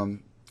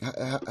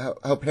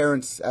 How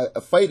parents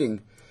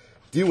fighting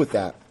deal with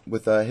that,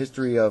 with a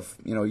history of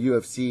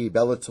UFC,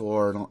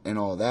 Bellator, and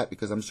all that,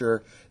 because I'm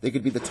sure they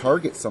could be the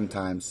target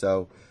sometimes.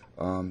 So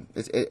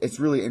it's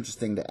really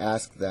interesting to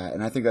ask that,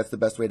 and I think that's the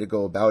best way to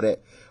go about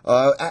it.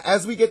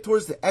 As we get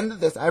towards the end of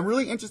this, I'm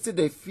really interested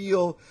to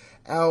feel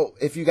out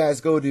if you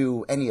guys go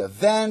to any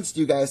events.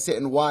 Do you guys sit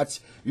and watch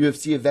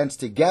UFC events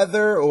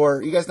together, or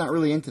are you guys not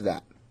really into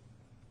that?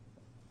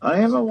 I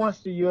haven't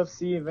watched a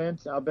UFC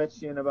event, I'll bet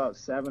you, in about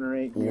 7 or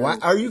 8 years.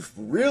 Are you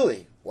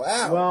really?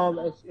 Wow.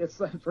 Well, it's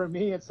like, for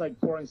me, it's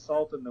like pouring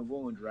salt in the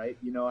wound, right?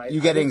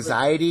 You get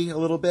anxiety a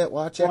little bit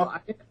watching? Well,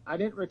 I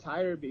didn't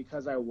retire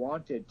because I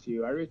wanted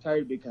to. I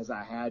retired because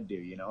I had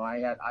to.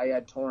 I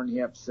had torn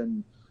hips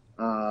and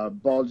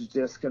bulged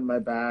disc in my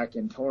back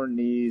and torn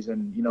knees,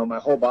 and my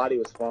whole body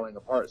was falling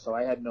apart. So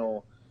I had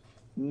no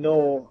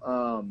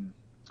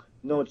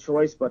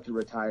choice but to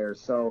retire.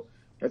 So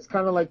it's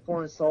kind of like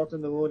pouring salt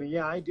in the wound. And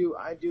yeah, I do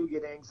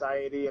get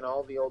anxiety, and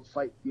all the old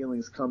fight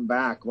feelings come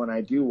back when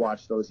I do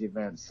watch those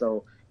events.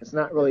 So it's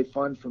not really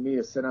fun for me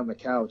to sit on the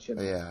couch and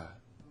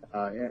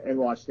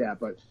watch that.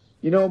 But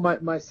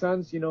my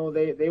sons,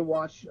 they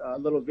watch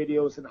little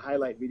videos and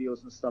highlight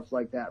videos and stuff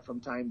like that from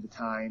time to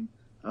time.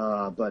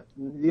 But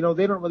they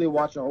don't really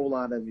watch a whole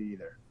lot of it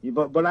either.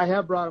 But I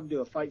have brought them to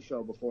a fight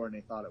show before, and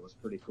they thought it was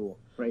pretty cool.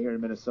 Right here in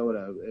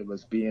Minnesota, it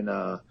was being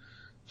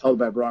held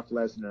by Brock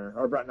Lesnar,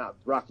 or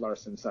not Brock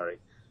Larson, sorry.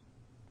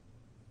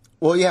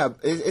 Well, yeah,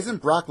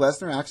 isn't Brock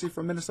Lesnar actually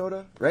from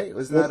Minnesota, right?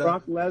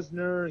 Brock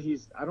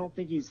Lesnar, I don't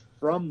think he's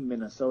from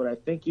Minnesota. I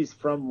think he's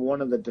from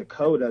one of the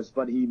Dakotas,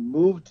 but he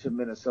moved to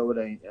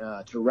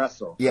Minnesota to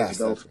wrestle. Yes,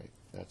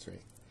 that's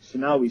right. So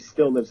now he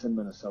still lives in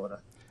Minnesota.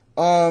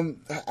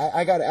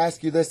 I got to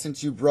ask you this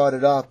since you brought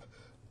it up.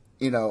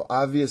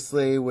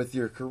 Obviously with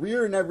your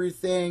career and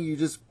everything, you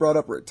just brought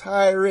up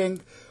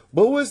retiring.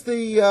 What was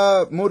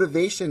the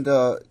motivation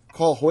to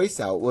call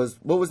Hoist out?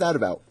 What was that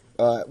about?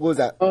 What was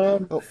that?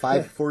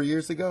 4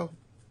 years ago?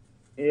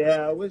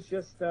 Yeah, it was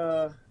just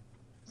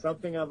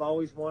something I've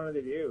always wanted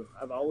to do.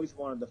 I've always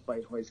wanted to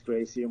fight Royce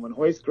Gracie. And when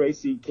Royce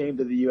Gracie came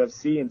to the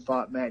UFC and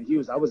fought Matt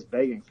Hughes, I was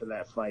begging for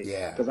that fight.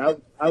 Yeah. Because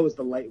I was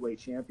the lightweight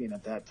champion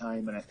at that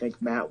time, and I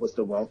think Matt was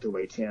the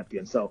welterweight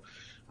champion. So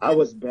I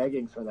was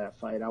begging for that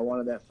fight. I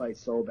wanted that fight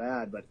so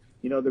bad. But,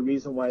 you know, the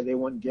reason why they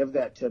wouldn't give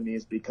that to me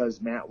is because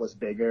Matt was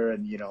bigger,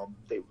 and, you know,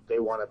 they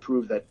want to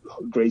prove that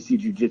Gracie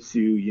Jiu-Jitsu,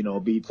 you know,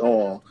 beats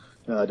all.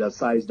 The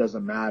size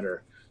doesn't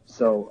matter.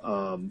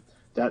 So,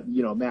 that,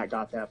 you know, Matt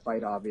got that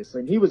fight,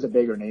 obviously, and he was a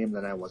bigger name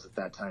than I was at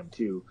that time,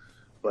 too.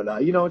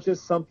 But, you know, it's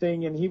just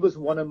something, and he was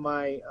one of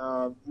my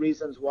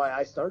reasons why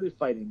I started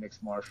fighting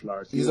mixed martial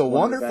arts. He's a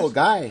wonderful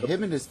guy,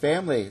 him and his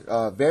family,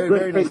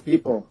 very nice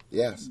people.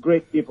 Yes.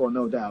 Great people,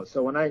 no doubt.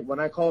 So when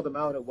I called him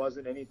out, it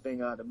wasn't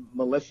anything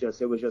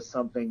malicious. It was just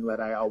something that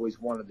I always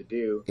wanted to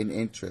do. An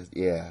interest,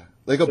 yeah.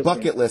 Like a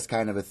bucket list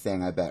kind of a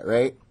thing, I bet,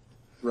 right?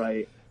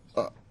 Right.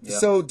 Yeah.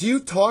 So do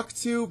you talk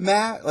to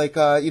Matt, like,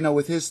 you know,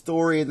 with his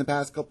story in the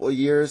past couple of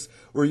years?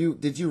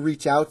 Did you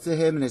reach out to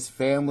him and his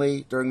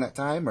family during that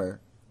time, or?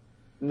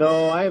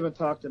 No, I haven't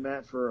talked to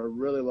Matt for a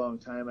really long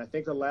time. I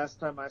think the last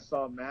time I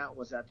saw Matt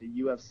was at the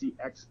UFC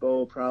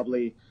Expo,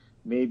 probably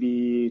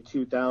maybe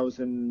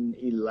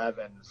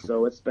 2011.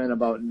 So it's been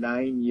about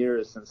 9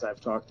 years since I've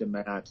talked to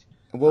Matt.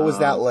 What was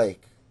that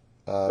like?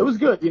 It was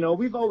good. You know,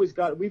 we've always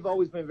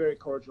been very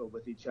cordial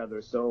with each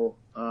other. So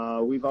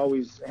we've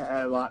always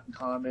had a lot in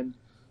common,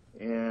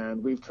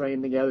 and we've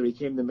trained together. He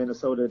came to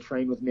Minnesota to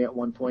train with me at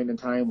one point in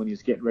time when he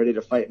was getting ready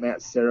to fight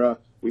Matt Serra.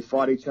 We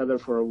fought each other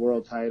for a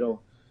world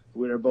title.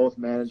 We were both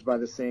managed by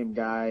the same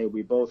guy.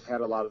 We both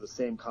had a lot of the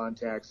same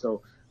contacts.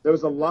 So there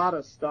was a lot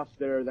of stuff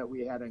there that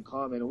we had in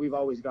common, and we've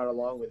always got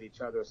along with each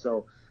other.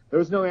 So there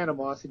was no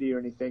animosity or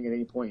anything at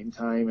any point in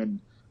time. And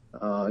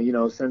you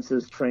know, since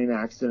his train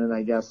accident,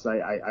 I guess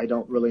I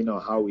don't really know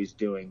how he's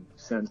doing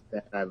since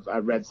that.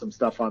 I've read some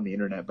stuff on the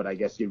internet, but I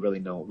guess you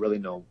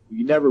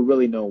never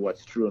really know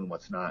what's true and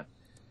what's not.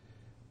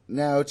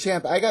 Now,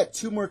 Champ, I got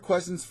 2 more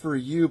questions for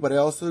you, but I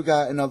also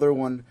got another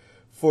one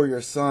for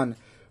your son.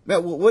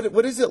 Matt,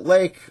 what is it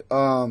like,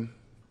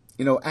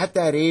 you know, at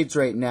that age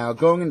right now,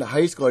 going into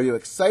high school? Are you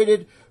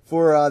excited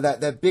for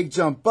that big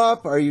jump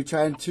up? Are you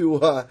trying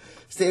to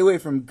stay away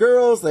from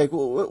girls? Like,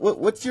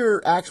 what's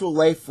your actual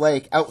life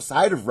like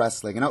outside of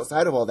wrestling and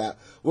outside of all that?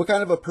 What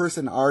kind of a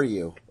person are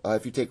you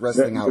if you take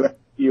wrestling out?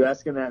 You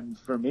asking that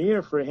for me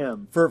or for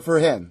him? For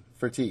him,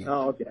 for Tegan.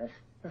 Oh, okay.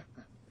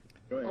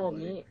 Go ahead, Oh,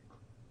 me.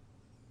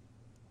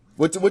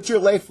 What's your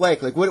life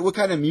like? Like, what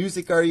kind of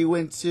music are you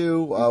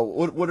into?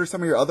 What are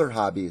some of your other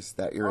hobbies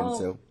that you're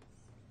into?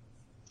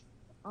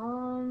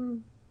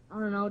 I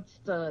don't know,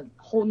 just a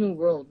whole new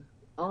world.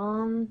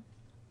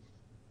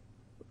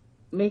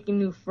 Making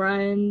new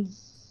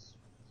friends,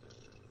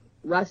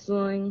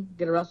 wrestling,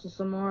 gonna wrestle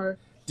some more.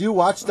 Do you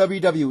watch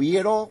WWE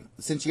at all?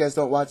 Since you guys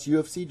don't watch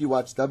UFC, do you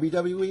watch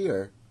WWE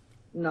or?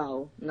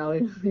 No.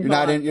 You're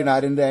not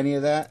into any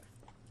of that?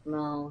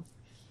 No.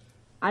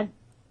 I'm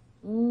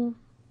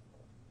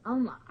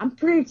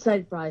pretty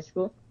excited for high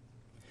school.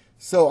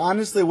 So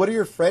honestly, what are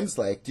your friends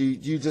like? Do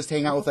you just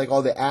hang out with like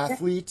all the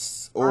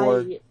athletes, or?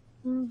 I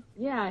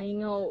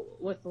hang out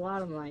with a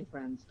lot of my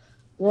friends.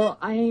 Well,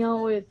 I hang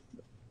out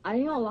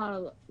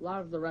a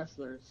lot of the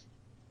wrestlers.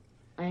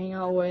 I hang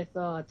out with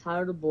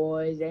Tyler the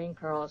Boys, Aiden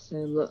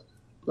Carlson,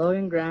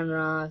 Logan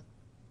Granroth.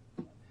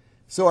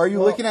 So are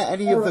you looking at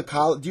any of the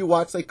college? Do you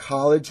watch like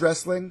college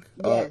wrestling?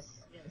 Yes,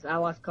 I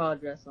watch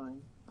college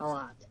wrestling a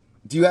lot.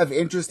 Do you have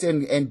interest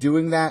in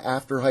doing that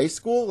after high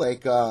school?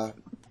 Like,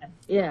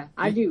 yeah,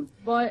 I do.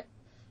 But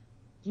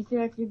do you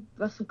think I could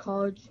wrestle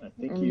college? I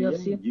think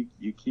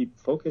you keep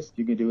focused.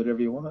 You can do whatever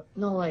you want.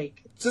 No,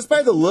 like just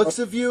by the looks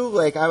of you,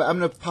 like I'm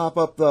gonna pop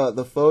up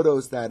the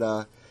photos that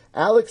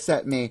Alex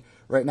sent me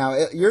right now.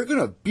 You're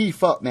gonna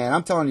beef up, man.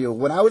 I'm telling you.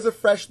 When I was a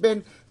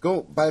freshman,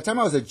 by the time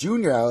I was a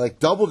junior, I like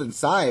doubled in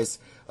size.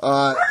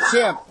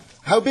 Champ,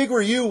 how big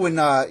were you when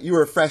you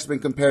were a freshman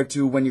compared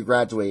to when you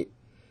graduate?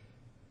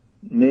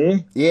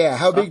 Me? Yeah,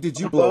 how big did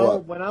you blow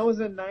up? When I was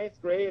in 9th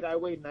grade, I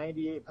weighed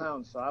 98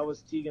 pounds, so I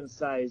was Tegan's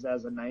size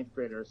as a 9th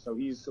grader. So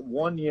he's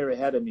 1 year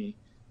ahead of me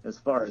as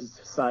far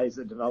as size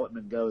and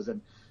development goes.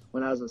 And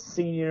when I was a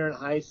senior in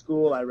high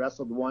school, I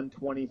wrestled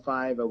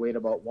 125. I weighed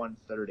about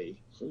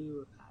 130.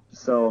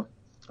 So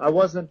I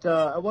wasn't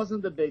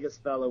the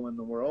biggest fellow in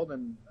the world,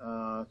 and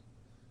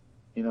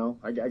you know,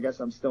 I guess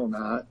I'm still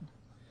not.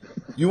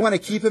 You want to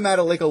keep him at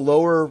a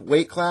lower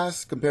weight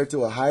class compared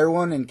to a higher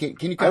one, and can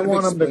you kind of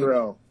want him to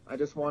grow. I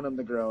just want him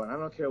to grow, and I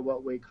don't care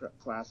what weight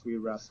class we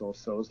wrestle.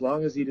 So as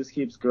long as he just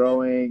keeps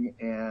growing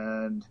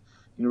and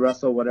you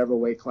wrestle whatever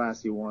weight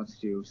class he wants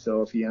to.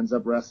 So if he ends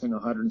up wrestling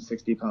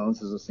 160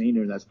 pounds as a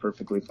senior, that's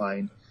perfectly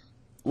fine.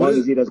 As long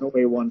as he doesn't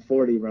weigh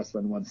 140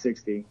 wrestling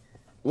 160.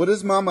 What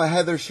does Mama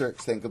Heather Sherk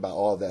think about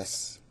all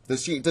this?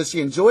 Does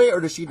she enjoy it, or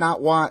does she not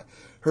want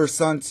her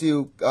son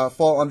to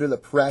fall under the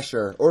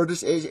pressure, or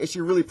is she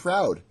really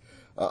proud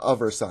of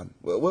her son?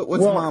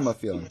 What's Mama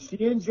feeling?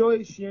 She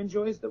enjoys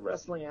the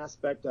wrestling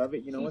aspect of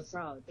it. You know, it's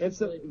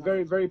really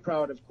very, very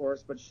proud, of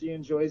course, but she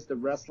enjoys the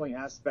wrestling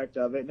aspect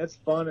of it, and it's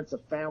fun. It's a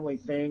family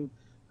thing.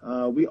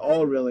 we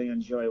all really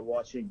enjoy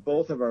watching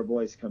both of our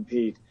boys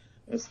compete.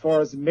 As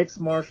far as mixed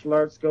martial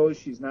arts goes,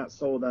 she's not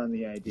sold on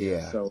the idea.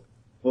 Yeah. So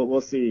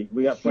we'll see.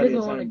 We got She plenty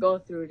doesn't of want to time. go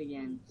through it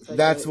again.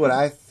 That's what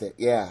I think.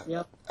 Yeah.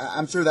 Yep.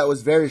 I'm sure that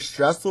was very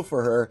stressful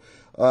for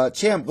her.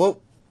 Champ, what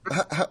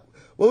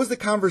was the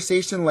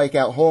conversation like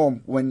at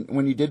home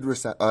when you did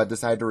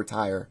decide to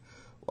retire?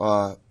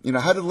 How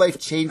did life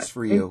change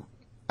for you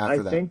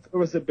after that? I think there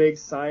was a big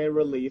sigh of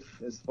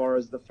relief as far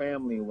as the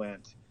family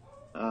went.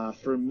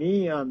 For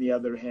me, on the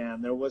other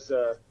hand, there was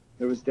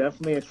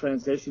definitely a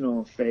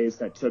transitional phase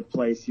that took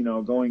place,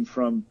 going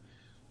from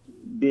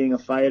being a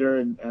fighter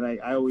and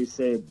I always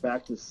say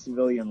back to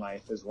civilian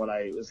life is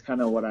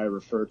kind of what I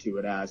refer to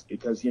it as,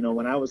 because,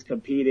 when I was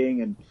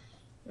competing and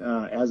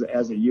as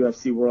a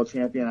UFC world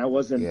champion, I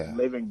wasn't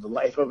living the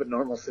life of a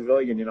normal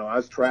civilian. I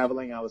was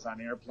traveling, I was on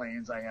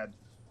airplanes, I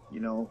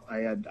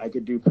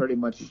could do pretty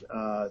much,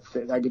 I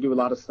could do a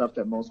lot of stuff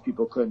that most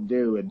people couldn't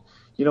do. And,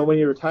 when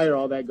you retire,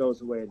 all that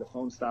goes away. The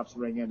phone stops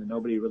ringing and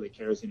nobody really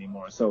cares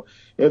anymore. So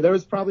there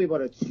was probably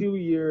about a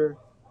 2-year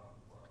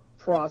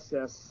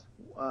process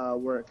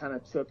where it kind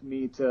of took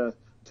me to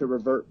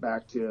revert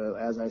back to,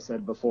 as I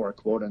said before,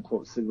 quote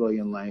unquote,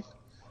 civilian life.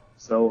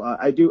 So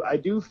I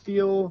do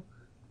feel,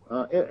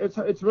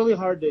 it's really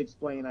hard to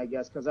explain, I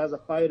guess, because as a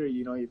fighter,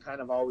 you're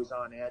kind of always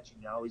on edge,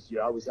 and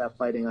you always have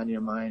fighting on your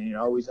mind, and you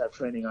always have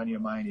training on your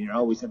mind, and you're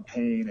always in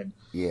pain, and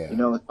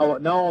now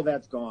all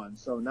that's gone.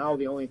 So now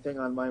the only thing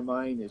on my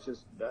mind is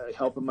just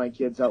helping my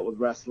kids out with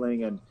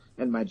wrestling and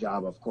my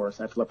job, of course.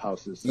 I flip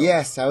houses. So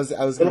yes, I was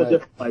a little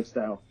different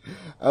lifestyle.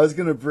 I was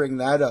gonna bring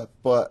that up,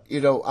 but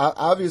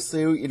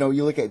obviously,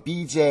 you look at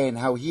BJ and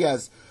how he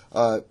has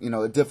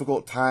a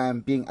difficult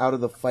time being out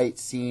of the fight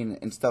scene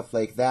and stuff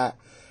like that.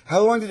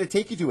 How long did it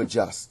take you to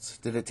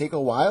adjust? Did it take a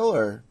while,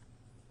 or?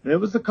 It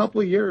was a couple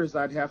of years,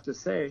 I'd have to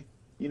say,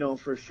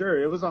 for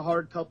sure. It was a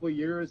hard couple of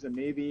years and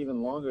maybe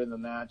even longer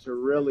than that to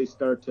really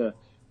start to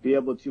be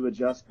able to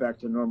adjust back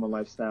to normal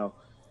lifestyle.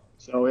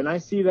 So, and I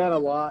see that a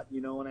lot,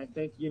 and I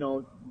think,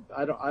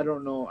 I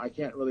don't know, I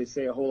can't really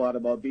say a whole lot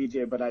about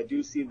BJ, but I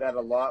do see that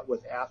a lot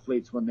with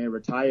athletes when they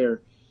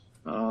retire.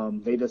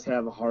 They just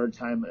have a hard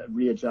time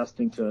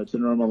readjusting to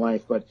normal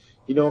life. But,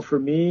 for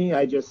me,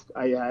 I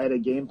had a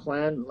game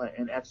plan,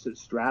 an exit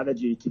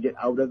strategy to get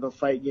out of the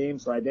fight game.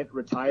 So I didn't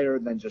retire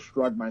and then just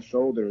shrug my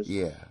shoulders.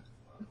 Yeah.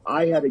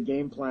 I had a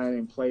game plan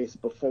in place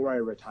before I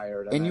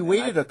retired. And you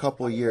waited a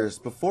couple of years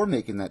before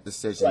making that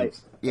decision. Right.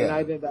 Yeah. And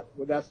I did that.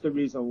 Well, that's the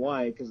reason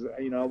why, because,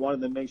 I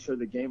wanted to make sure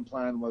the game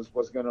plan was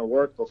going to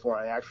work before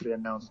I actually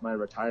announced my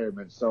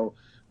retirement. So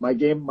my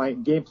game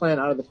plan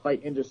out of the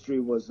fight industry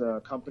was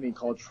a company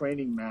called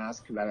Training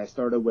Mask that I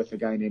started with a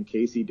guy named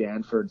Casey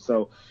Danford.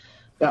 So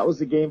that was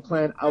the game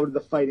plan out of the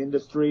fight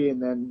industry.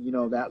 And then,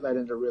 that led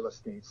into real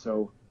estate.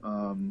 So,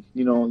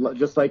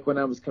 just like when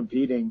I was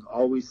competing,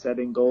 always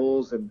setting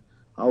goals and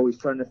always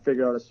trying to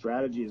figure out a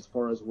strategy as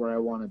far as where I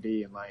want to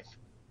be in life.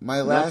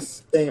 My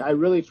last thing, I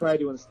really try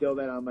to instill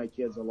that on my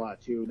kids a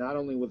lot too, not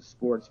only with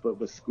sports, but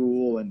with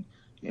school and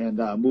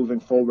moving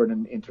forward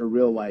into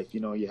real life.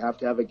 You have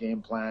to have a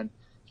game plan.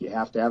 You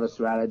have to have a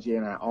strategy.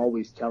 And I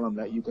always tell them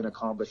that you can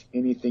accomplish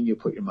anything you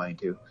put your mind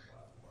to.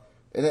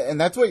 And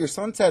that's what your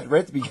son said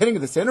right at the beginning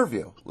of this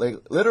interview.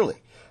 Like,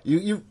 literally.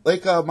 You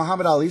like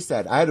Muhammad Ali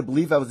said, I had to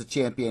believe I was a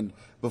champion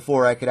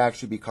before I could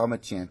actually become a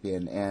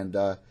champion. And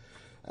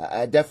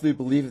I definitely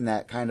believe in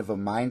that kind of a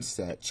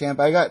mindset. Champ,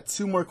 I got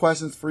 2 more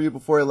questions for you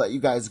before I let you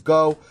guys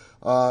go.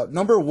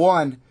 Number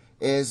 1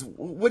 is,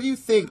 what do you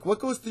think? What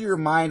goes through your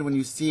mind when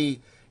you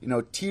see,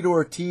 Tito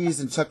Ortiz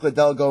and Chuck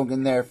Liddell going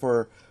in there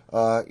for,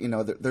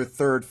 their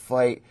third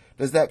fight?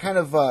 Does that kind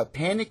of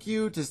panic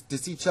you to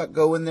see Chuck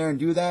go in there and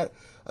do that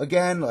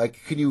again?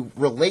 Like, can you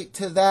relate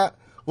to that?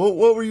 What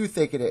were you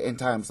thinking in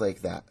times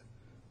like that?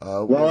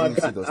 Well,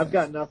 I've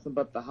got nothing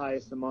but the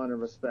highest amount of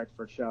respect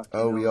for Chuck.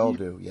 Oh, we all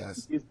do,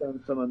 yes. He's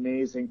done some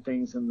amazing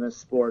things in this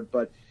sport,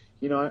 but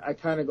I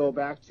kind of go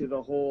back to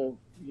the whole,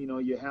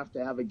 you have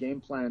to have a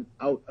game plan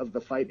out of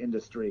the fight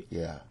industry.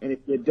 Yeah. And if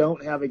you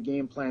don't have a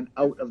game plan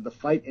out of the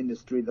fight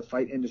industry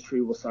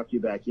will suck you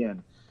back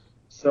in.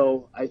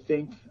 So I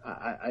think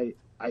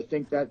I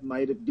think that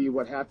might be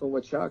what happened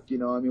with Chuck.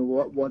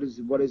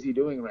 What is he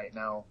doing right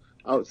now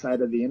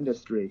outside of the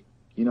industry?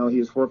 He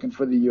was working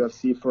for the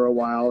UFC for a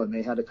while, and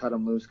they had to cut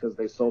him loose because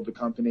they sold the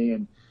company.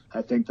 And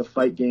I think the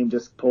fight game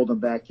just pulled him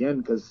back in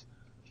because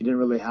he didn't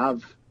really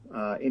have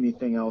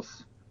anything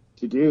else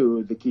to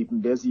do to keep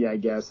him busy, I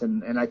guess.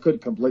 And I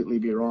could completely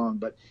be wrong,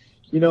 but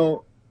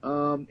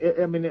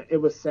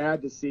it was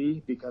sad to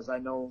see because I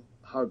know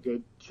how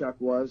good Chuck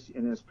was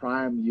in his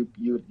prime.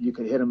 You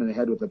could hit him in the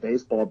head with a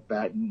baseball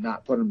bat and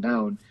not put him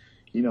down.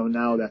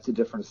 Now that's a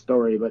different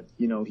story, but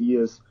he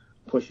is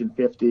pushing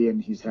 50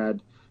 and he's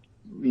had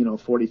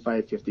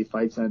 45, 50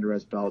 fights under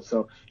his belt.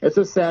 So it's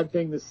a sad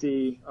thing to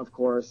see, of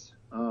course.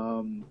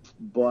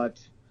 But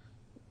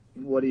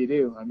what do you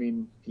do? I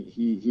mean,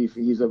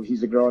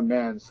 he's a grown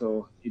man,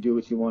 so you do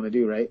what you want to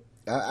do, right?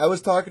 I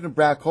was talking to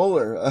Brad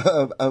Kohler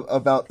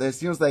about this.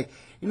 He was like,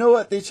 you know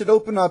what? They should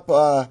open up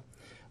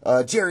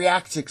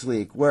geriatrics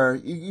league where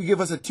you give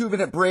us a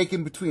 2-minute break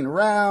in between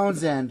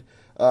rounds and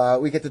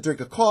we get to drink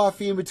a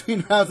coffee in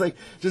between rounds, like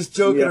just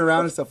joking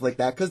around and stuff like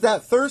that. Because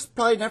that thirst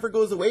probably never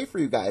goes away for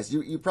you guys.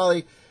 You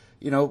probably,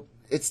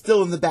 it's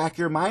still in the back of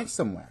your mind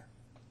somewhere.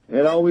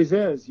 It always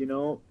is.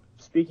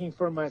 Speaking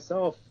for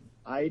myself,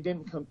 I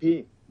didn't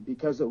compete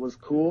because it was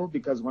cool,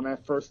 because when I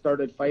first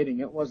started fighting,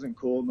 it wasn't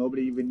cool.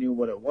 Nobody even knew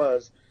what it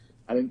was.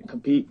 I didn't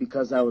compete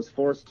because I was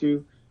forced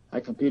to. I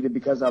competed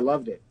because I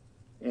loved it.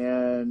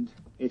 And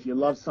if you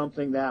love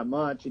something that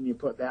much and you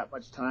put that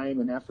much time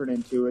and effort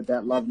into it,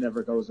 that love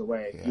never goes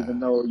away. Yeah. Even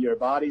though your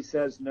body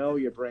says no,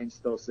 your brain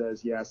still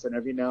says yes. And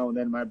every now and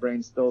then my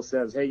brain still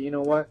says, hey, you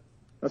know what?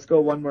 Let's go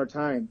one more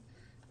time.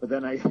 But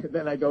then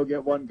I go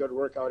get one good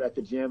workout at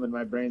the gym and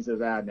my brain says,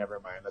 never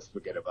mind, let's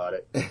forget about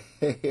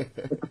it.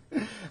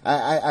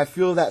 I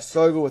feel that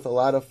struggle with a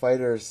lot of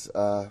fighters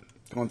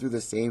going through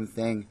the same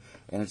thing.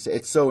 And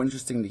it's so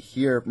interesting to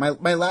hear.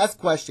 My last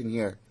question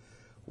here.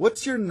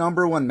 What's your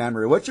number one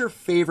memory? What's your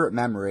favorite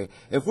memory?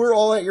 If we're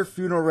all at your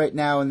funeral right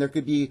now and there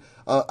could be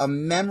a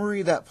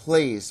memory that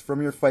plays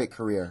from your fight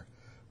career,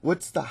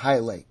 what's the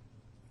highlight?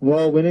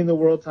 Well, winning the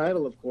world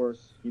title, of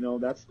course.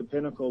 That's the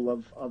pinnacle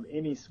of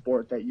any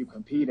sport that you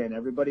compete in.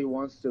 Everybody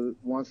wants to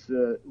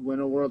win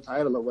a world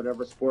title at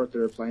whatever sport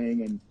they're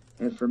playing.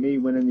 And for me,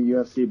 winning the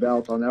UFC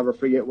belt, I'll never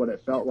forget what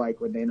it felt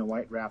like when Dana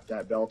White wrapped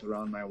that belt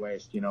around my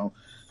waist.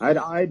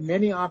 I had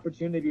many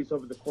opportunities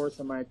over the course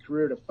of my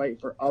career to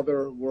fight for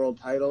other world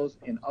titles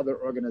in other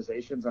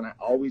organizations, and I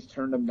always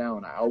turned them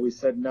down. I always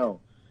said no.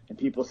 And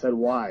people said,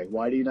 why?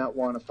 Why do you not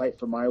want to fight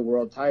for my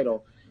world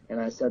title? And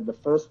I said, the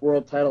first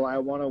world title I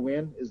want to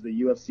win is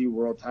the UFC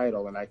world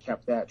title, and I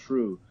kept that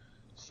true.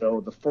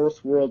 So the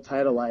first world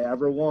title I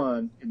ever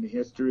won in the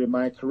history of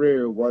my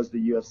career was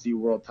the UFC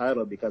world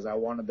title because I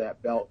wanted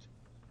that belt.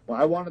 Well,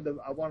 I wanted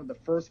the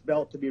first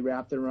belt to be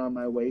wrapped around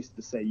my waist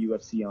to say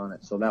UFC on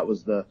it. So that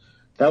was the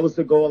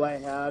goal I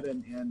had,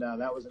 and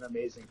that was an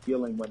amazing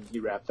feeling when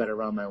he wrapped that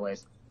around my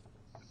waist.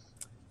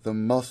 The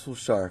Muscle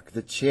Shark,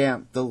 the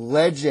champ, the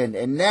legend,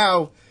 and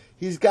now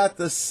he's got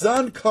the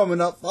son coming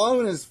up,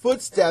 following his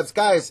footsteps.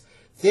 Guys,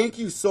 thank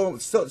you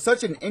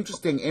such an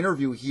interesting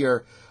interview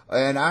here,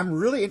 and I'm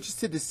really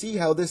interested to see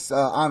how this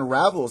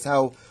unravels,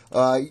 how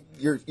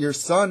your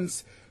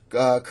son's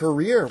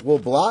career will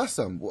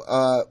blossom.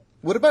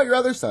 What about your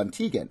other son,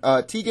 Tegan?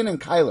 Tegan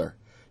and Kyler.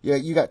 Yeah,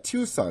 you got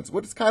two sons.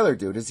 What does Kyler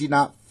do? Does he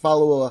not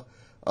follow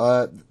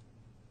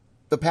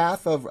the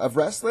path of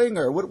wrestling,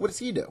 or what does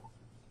he do?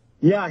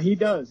 Yeah, he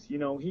does.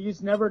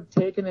 He's never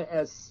taken it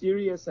as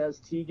serious as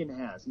Tegan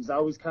has. He's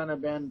always kind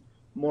of been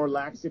more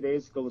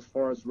lackadaisical as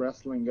far as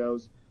wrestling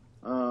goes.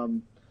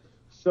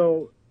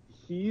 So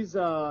he's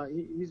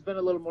been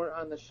a little more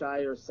on the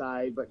shyer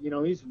side, but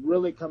he's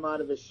really come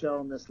out of his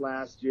shell in this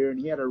last year, and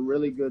he had a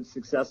really good,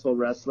 successful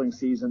wrestling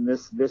season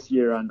this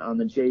year on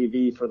the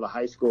JV for the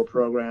high school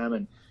program,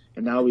 and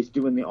now he's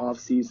doing the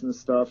off-season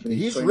stuff. And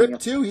he's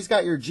ripped too. He's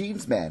got your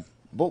genes, man.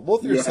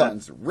 Both your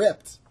sons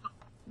ripped.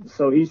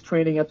 So he's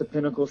training at the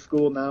Pinnacle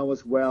School now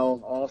as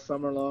well. All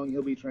summer long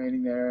he'll be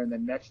training there, and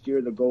then next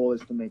year the goal is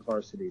to make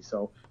varsity.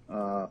 So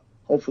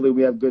hopefully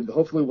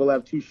we'll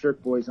have two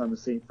Sherk boys on the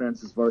St.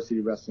 Francis varsity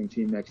wrestling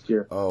team next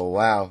year. Oh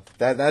wow,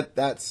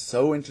 that's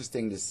so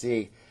interesting to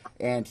see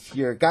and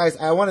hear. Guys,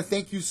 I want to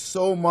thank you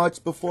so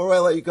much. Before I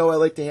let you go, I'd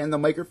like to hand the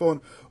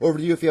microphone over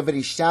to you if you have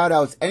any shout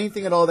outs,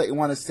 anything at all that you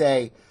want to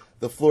say.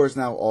 The floor is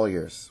now all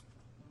yours.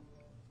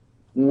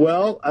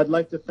 Well, I'd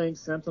like to thank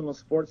Sentinel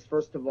Sports,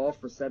 first of all,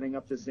 for setting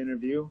up this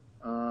interview.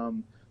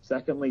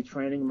 Secondly,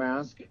 Training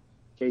Mask,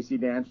 Casey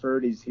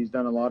Danford. He's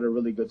done a lot of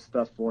really good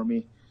stuff for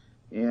me.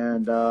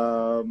 And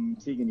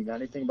Tegan, you got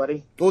anything,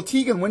 buddy? Well,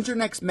 Tegan, when's your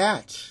next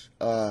match?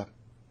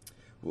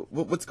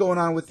 What's going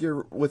on with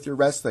your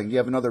wrestling? Do you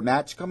have another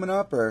match coming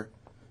up or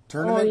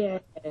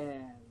tournament? Oh yeah.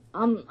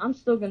 I'm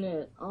still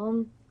gonna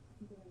I'm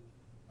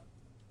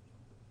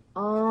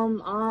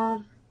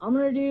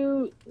gonna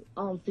do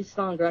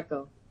freestyle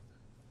Greco.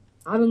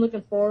 I've been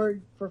looking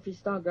forward for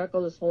freestyle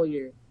Greco this whole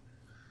year.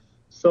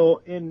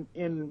 So in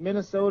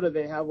Minnesota,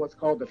 they have what's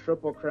called the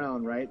Triple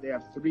Crown, right? They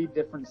have 3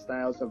 different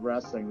styles of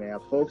wrestling. They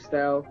have folk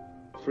style,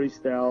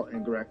 freestyle,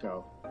 and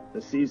Greco.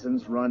 The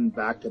seasons run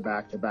back to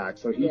back to back.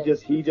 So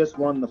he just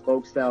won the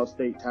folk style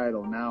state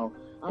title. Now,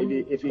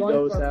 if he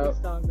goes out,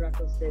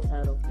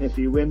 if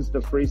he wins the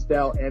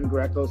freestyle and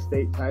Greco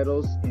state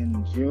titles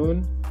in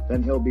June,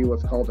 then he'll be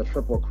what's called a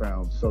Triple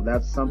Crown. So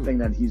that's something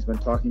that he's been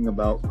talking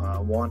about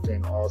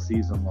wanting all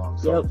season long.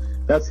 So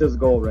that's his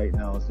goal right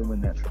now, is to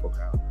win that Triple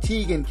Crown.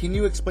 Tegan, can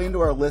you explain to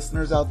our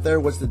listeners out there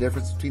what's the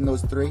difference between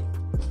those 3?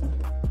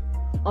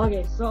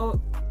 Okay, so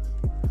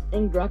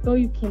in Greco,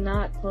 you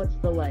cannot touch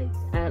the legs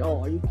at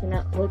all. You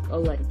cannot hook a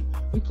leg.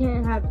 You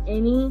can't have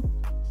anything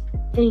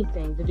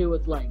to do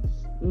with legs.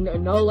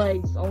 No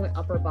legs, only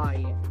upper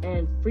body.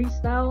 And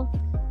freestyle,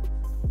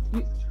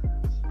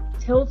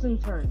 tilts and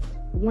turns.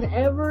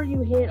 Whenever you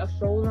hit a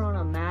shoulder on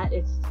a mat,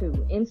 it's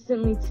 2.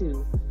 Instantly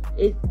 2.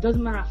 It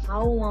doesn't matter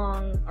how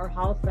long or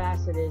how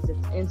fast it is,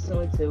 it's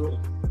instantly 2.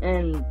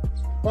 And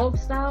folk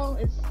style,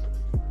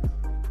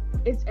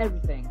 it's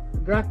everything.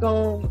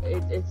 Greco,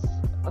 it's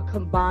a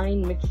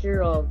combined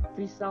mixture of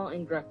freestyle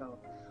and Greco.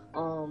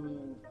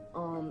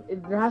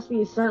 There has to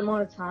be a certain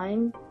amount of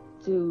time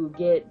to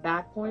get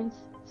back points.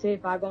 Say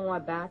if I go on my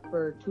back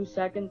for 2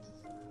 seconds,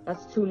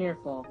 that's 2 near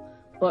fall.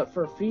 But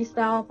for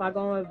freestyle, if I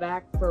go on my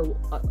back for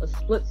a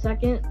split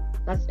second,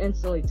 that's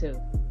instantly 2.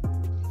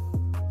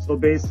 So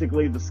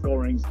basically, the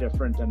scoring's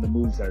different and the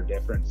moves are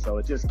different. So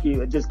it just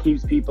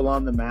keeps people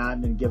on the mat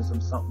and gives them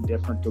something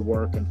different to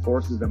work and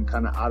forces them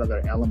kind of out of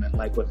their element.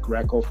 Like with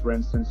Greco, for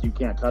instance, you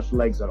can't touch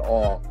legs at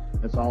all.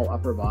 It's all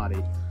upper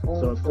body.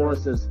 So it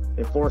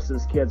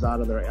forces kids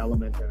out of their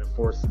element, and it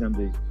forces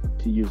them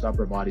to use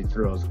upper body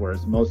throws,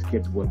 whereas most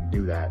kids wouldn't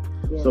do that.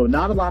 Yeah. So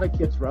not a lot of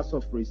kids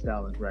wrestle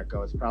freestyle and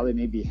Greco. It's probably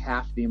maybe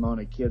half the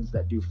amount of kids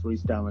that do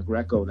freestyle and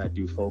Greco that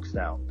do folk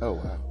style. Oh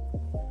wow.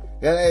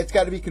 Yeah, it's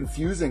got to be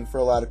confusing for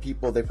a lot of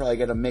people. They probably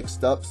get them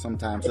mixed up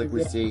sometimes, like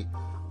we see,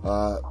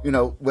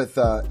 with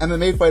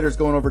MMA fighters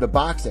going over to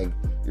boxing.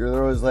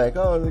 You're always like,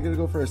 oh, they're going to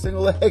go for a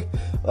single leg.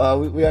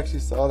 We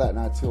actually saw that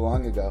not too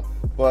long ago.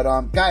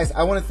 But, guys,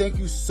 I want to thank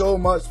you so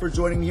much for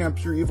joining me here on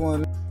Pure Evil.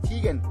 And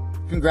Tegan,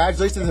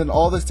 congratulations on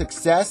all the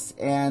success,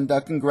 and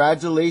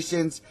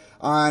congratulations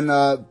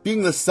on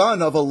being the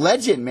son of a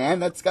legend, man.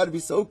 That's got to be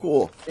so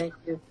cool. Thank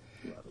you.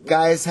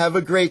 Guys, have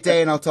a great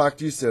day, and I'll talk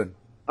to you soon.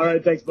 All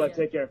right, thanks, bud.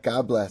 Take care.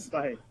 God bless.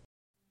 Bye.